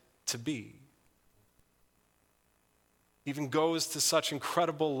meant to be. Even goes to such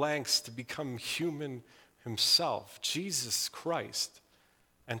incredible lengths to become human himself, Jesus Christ,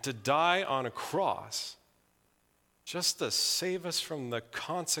 and to die on a cross just to save us from the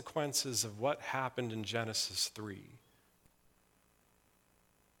consequences of what happened in Genesis 3.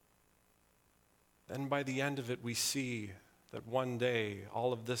 Then by the end of it, we see that one day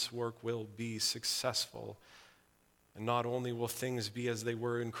all of this work will be successful. And not only will things be as they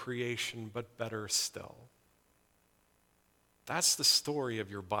were in creation, but better still. That's the story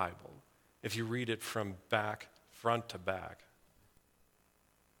of your Bible, if you read it from front to back.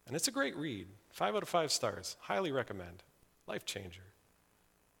 And it's a great read. 5 out of 5 stars. Highly recommend. Life changer.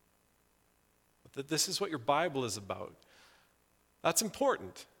 But this is what your Bible is about. That's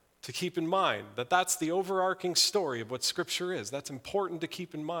important to keep in mind, that that's the overarching story of what Scripture is. That's important to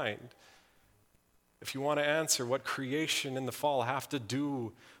keep in mind if you want to answer what creation and the fall have to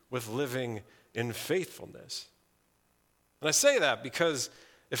do with living in faithfulness. And I say that because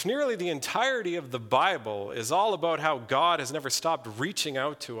if nearly the entirety of the Bible is all about how God has never stopped reaching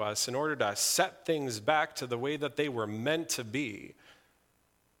out to us in order to set things back to the way that they were meant to be,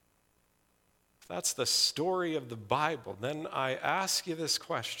 if that's the story of the Bible, then I ask you this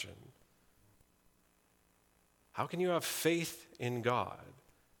question. How can you have faith in God?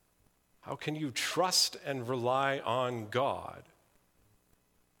 How can you trust and rely on God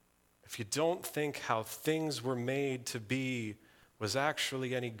if you don't think how things were made to be was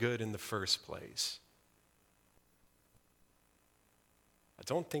actually any good in the first place? I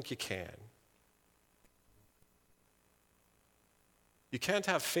don't think you can. You can't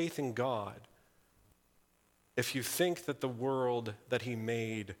have faith in God if you think that the world that he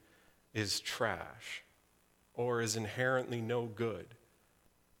made is trash or is inherently no good.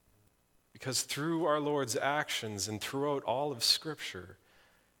 Because through our Lord's actions and throughout all of Scripture,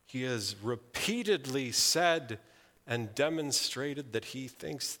 he has repeatedly said and demonstrated that he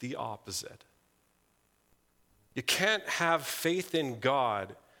thinks the opposite. You can't have faith in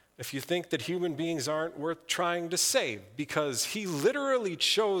God if you think that human beings aren't worth trying to save, because he literally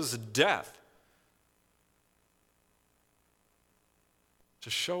chose death to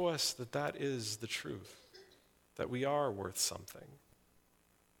show us that that is the truth, that we are worth something.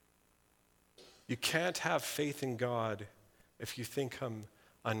 You can't have faith in God if you think him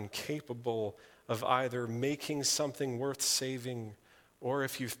incapable of either making something worth saving, or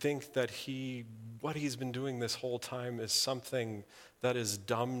if you think that what he's been doing this whole time is something that is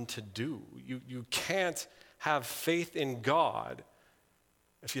dumb to do. You can't have faith in God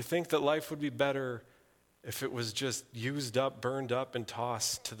if you think that life would be better if it was just used up, burned up, and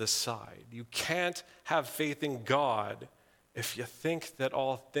tossed to the side. You can't have faith in God if you think that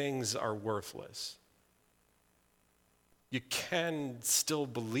all things are worthless. You can still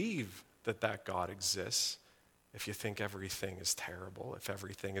believe that God exists if you think everything is terrible, if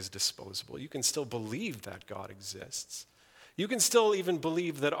everything is disposable. You can still believe that God exists. You can still even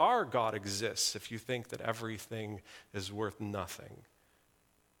believe that our God exists if you think that everything is worth nothing.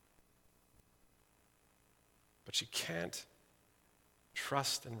 But you can't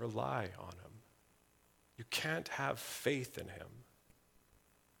trust and rely on him. You can't have faith in him.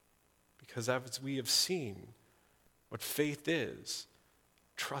 Because as we have seen, what faith is,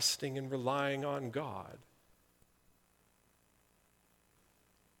 trusting and relying on God.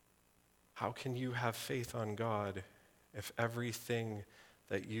 How can you have faith on God if everything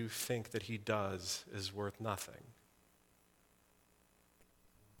that you think that he does is worth nothing?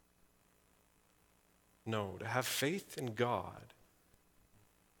 No, to have faith in God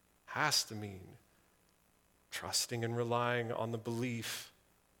has to mean trusting and relying on the belief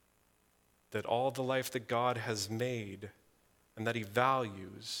that all the life that God has made and that he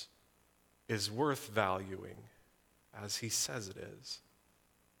values is worth valuing as he says it is.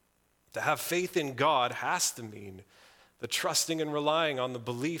 To have faith in God has to mean the trusting and relying on the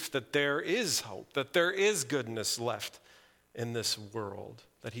belief that there is hope, that there is goodness left in this world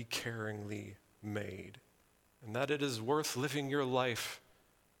that he caringly made, and that it is worth living your life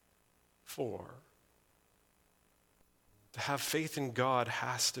for. To have faith in God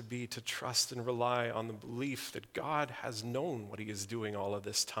has to be to trust and rely on the belief that God has known what he is doing all of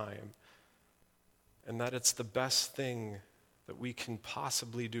this time, and that it's the best thing that we can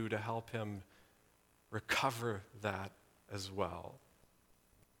possibly do to help him recover that as well.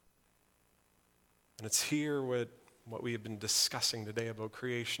 And it's here what we have been discussing today about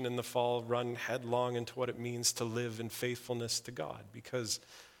creation in the fall run headlong into what it means to live in faithfulness to God. Because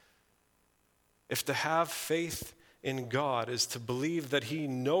if to have faith in God is to believe that he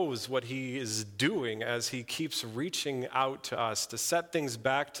knows what he is doing as he keeps reaching out to us to set things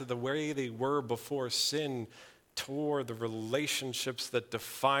back to the way they were before sin tore the relationships that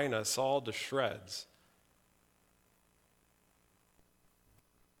define us all to shreds,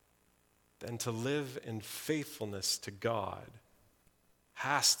 then to live in faithfulness to God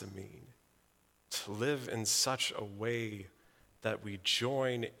has to mean to live in such a way that we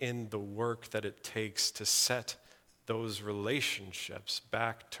join in the work that it takes to set those relationships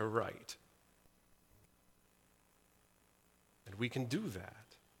back to right. And we can do that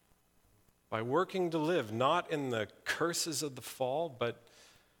by working to live not in the curses of the fall, but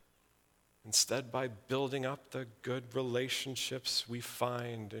instead by building up the good relationships we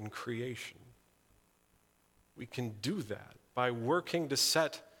find in creation. We can do that by working to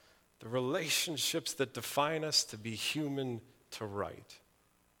set the relationships that define us to be human to right.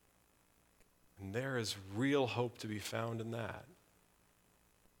 And there is real hope to be found in that.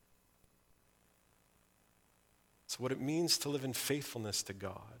 So what it means to live in faithfulness to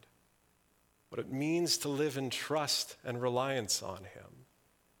God, what it means to live in trust and reliance on him,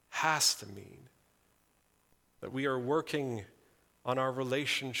 has to mean that we are working on our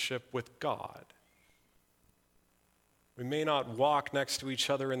relationship with God. We may not walk next to each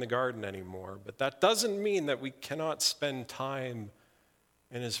other in the garden anymore, but that doesn't mean that we cannot spend time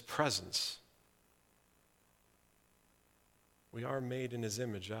in his presence. We are made in his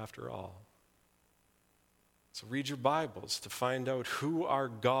image after all. So read your Bibles to find out who our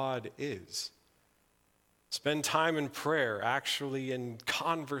God is. Spend time in prayer, actually in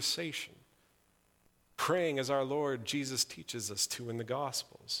conversation, praying as our Lord Jesus teaches us to in the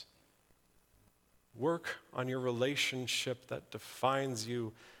Gospels. Work on your relationship that defines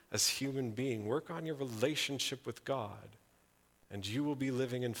you as human being. Work on your relationship with God, and you will be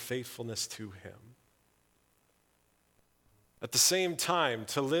living in faithfulness to him. At the same time,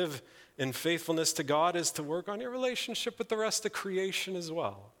 to live in faithfulness to God is to work on your relationship with the rest of creation as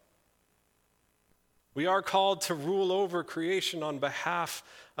well. We are called to rule over creation on behalf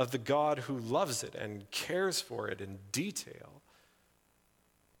of the God who loves it and cares for it in detail.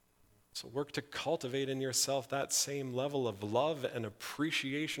 So work to cultivate in yourself that same level of love and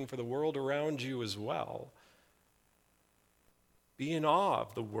appreciation for the world around you as well. Be in awe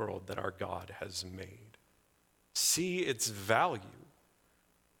of the world that our God has made. See its value.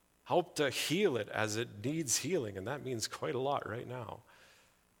 Help to heal it as it needs healing, and that means quite a lot right now.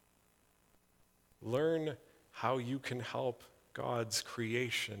 Learn how you can help God's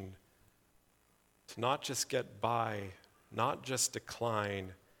creation to not just get by, not just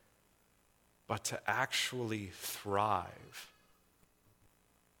decline, but to actually thrive.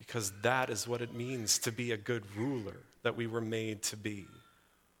 Because that is what it means to be a good ruler that we were made to be.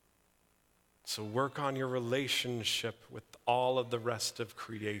 So work on your relationship with all of the rest of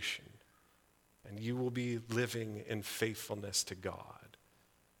creation, and you will be living in faithfulness to God.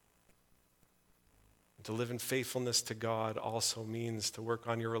 And to live in faithfulness to God also means to work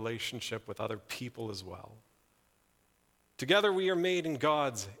on your relationship with other people as well. Together we are made in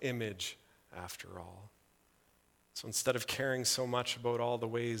God's image, after all. So instead of caring so much about all the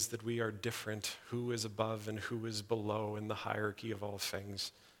ways that we are different, who is above and who is below in the hierarchy of all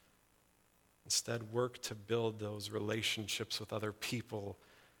things, instead work to build those relationships with other people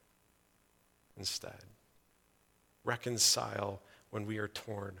instead. Reconcile when we are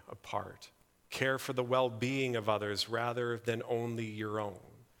torn apart. Care for the well-being of others rather than only your own.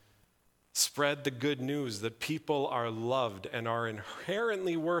 Spread the good news that people are loved and are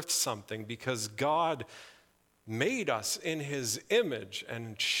inherently worth something because God made us in his image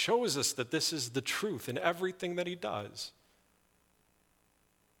and shows us that this is the truth in everything that he does.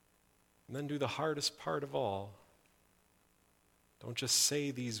 And then do the hardest part of all. Don't just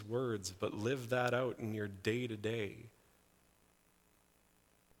say these words, but live that out in your day-to-day.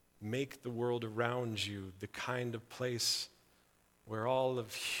 Make the world around you the kind of place where all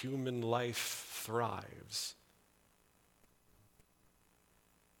of human life thrives.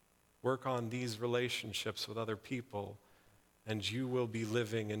 Work on these relationships with other people, and you will be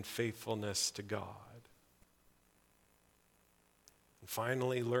living in faithfulness to God. And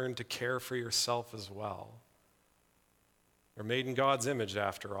finally, learn to care for yourself as well. You're made in God's image,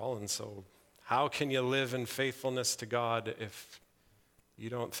 after all, and so how can you live in faithfulness to God if you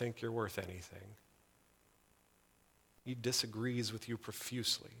don't think you're worth anything? He disagrees with you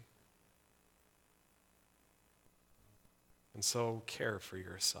profusely. And so care for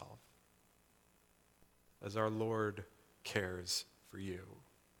yourself as our Lord cares for you.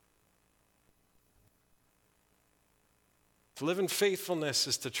 To live in faithfulness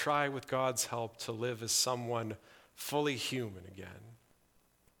is to try, with God's help, to live as someone fully human again,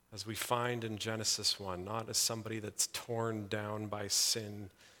 as we find in Genesis 1, not as somebody that's torn down by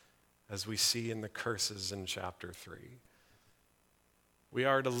sin, as we see in the curses in chapter 3. We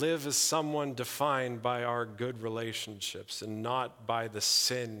are to live as someone defined by our good relationships and not by the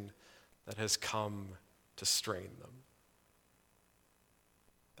sin that has come to strain them.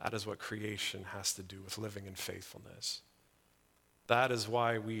 That is what creation has to do with living in faithfulness. That is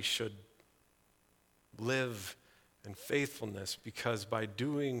why we should live in faithfulness, because by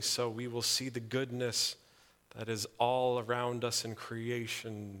doing so we will see the goodness that is all around us in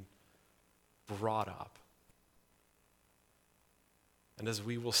creation brought up. And as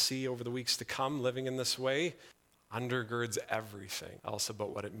we will see over the weeks to come, living in this way undergirds everything else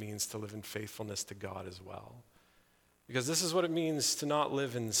about what it means to live in faithfulness to God as well. Because this is what it means to not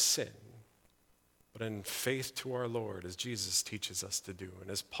live in sin, but in faith to our Lord, as Jesus teaches us to do and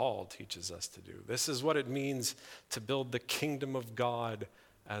as Paul teaches us to do. This is what it means to build the kingdom of God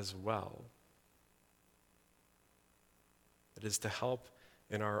as well. It is to help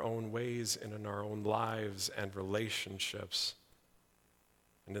in our own ways and in our own lives and relationships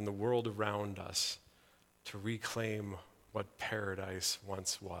and in the world around us to reclaim what paradise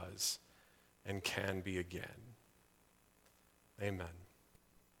once was and can be again. Amen.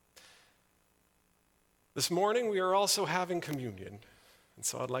 This morning we are also having communion, and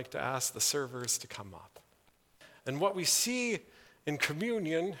so I'd like to ask the servers to come up. And what we see in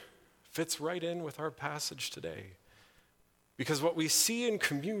communion fits right in with our passage today. Because what we see in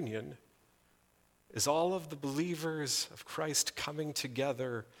communion is all of the believers of Christ coming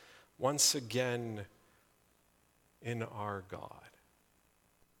together once again in our God.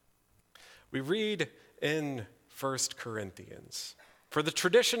 We read in 1 Corinthians, "For the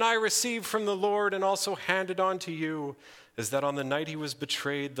tradition I received from the Lord and also handed on to you is that on the night he was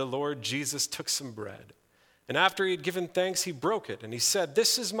betrayed, the Lord Jesus took some bread. And after he had given thanks, he broke it, and he said,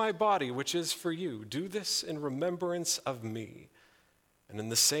 'This is my body, which is for you. Do this in remembrance of me.' And in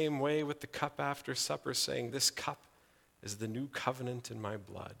the same way with the cup after supper, saying, 'This cup is the new covenant in my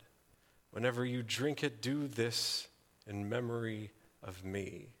blood. Whenever you drink it, do this in memory of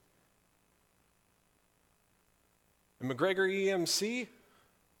me.'" In McGregor EMC,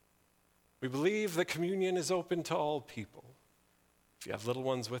 we believe that communion is open to all people. If you have little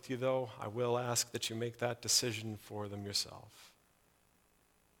ones with you, though, I will ask that you make that decision for them yourself.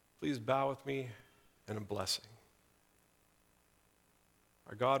 Please bow with me in a blessing.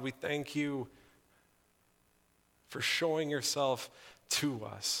 Our God, we thank you for showing yourself to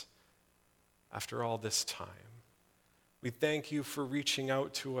us after all this time. We thank you for reaching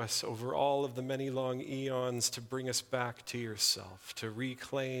out to us over all of the many long eons to bring us back to yourself, to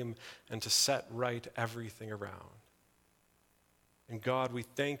reclaim and to set right everything around. And God, we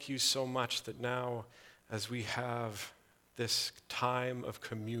thank you so much that now, as we have this time of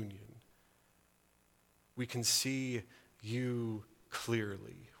communion, we can see you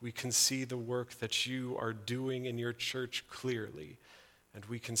clearly. We can see the work that you are doing in your church clearly, and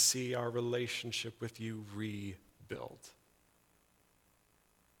we can see our relationship with you rebuilt.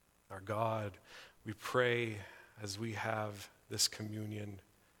 Our God, we pray as we have this communion,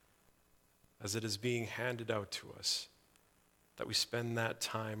 as it is being handed out to us, that we spend that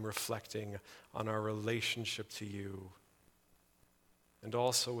time reflecting on our relationship to you and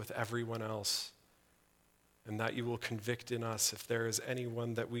also with everyone else, and that you will convict in us if there is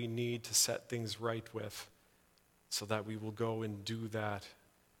anyone that we need to set things right with, so that we will go and do that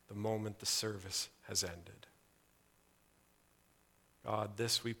the moment the service has ended. God,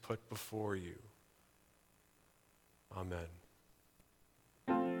 this we put before you. Amen.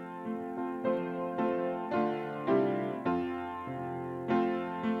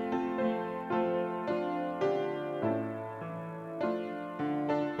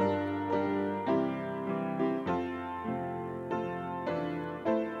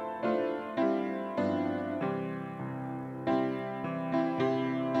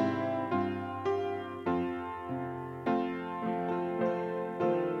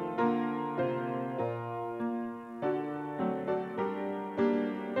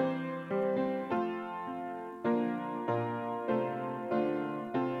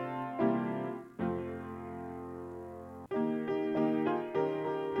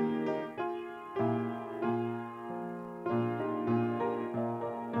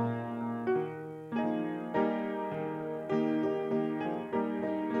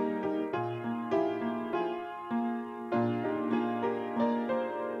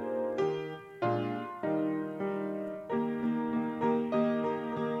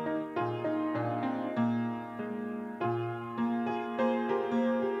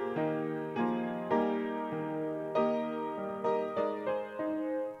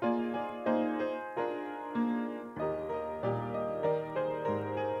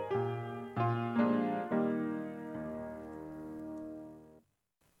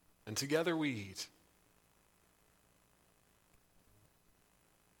 And together we eat.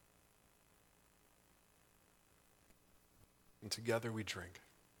 And together we drink.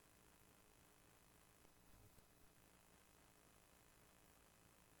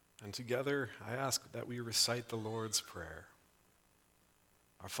 And together I ask that we recite the Lord's Prayer.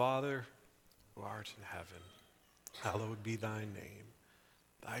 Our Father, who art in heaven, hallowed be thy name.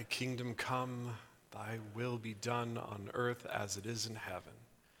 Thy kingdom come, thy will be done on earth as it is in heaven.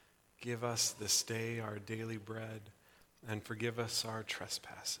 Give us this day our daily bread, and forgive us our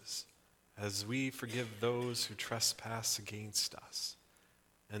trespasses, as we forgive those who trespass against us.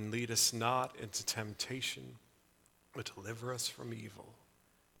 And lead us not into temptation, but deliver us from evil.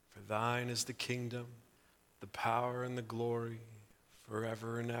 For thine is the kingdom, the power, and the glory,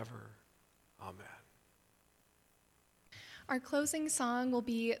 forever and ever. Amen. Our closing song will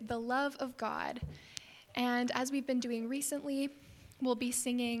be The Love of God. And as we've been doing recently, we'll be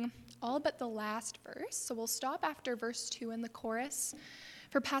singing all but the last verse. So we'll stop after verse 2 in the chorus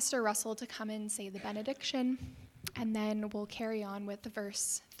for Pastor Russell to come and say the benediction, and then we'll carry on with the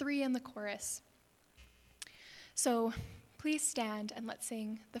verse 3 in the chorus. So please stand and let's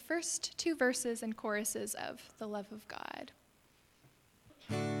sing the first 2 verses and choruses of The Love of God.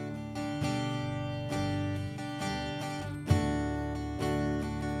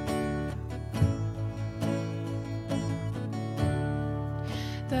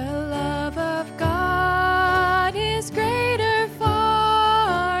 The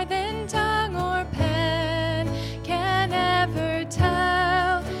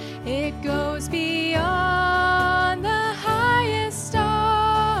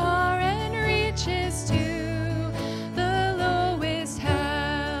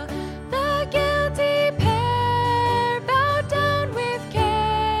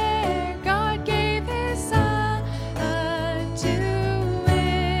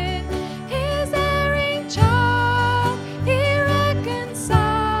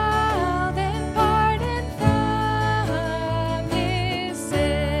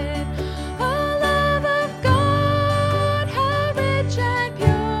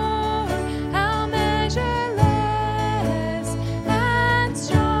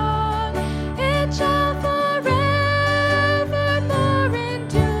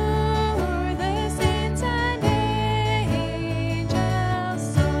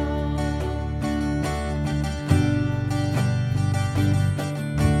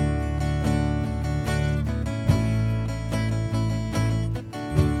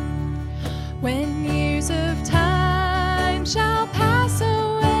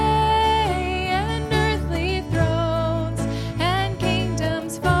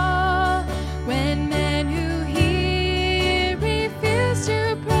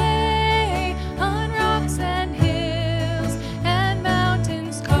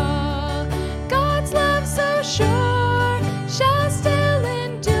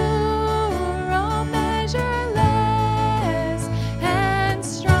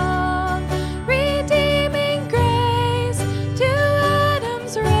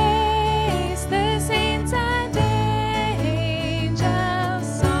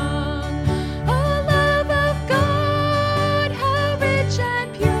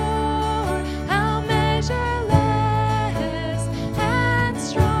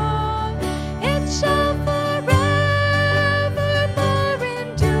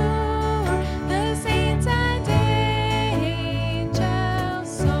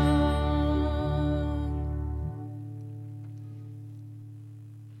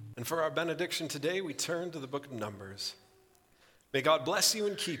And for our benediction today, we turn to the book of Numbers. May God bless you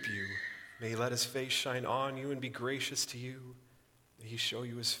and keep you. May he let his face shine on you and be gracious to you. May he show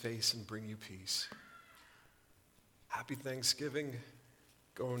you his face and bring you peace. Happy Thanksgiving.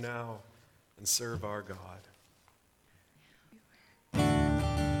 Go now and serve our God.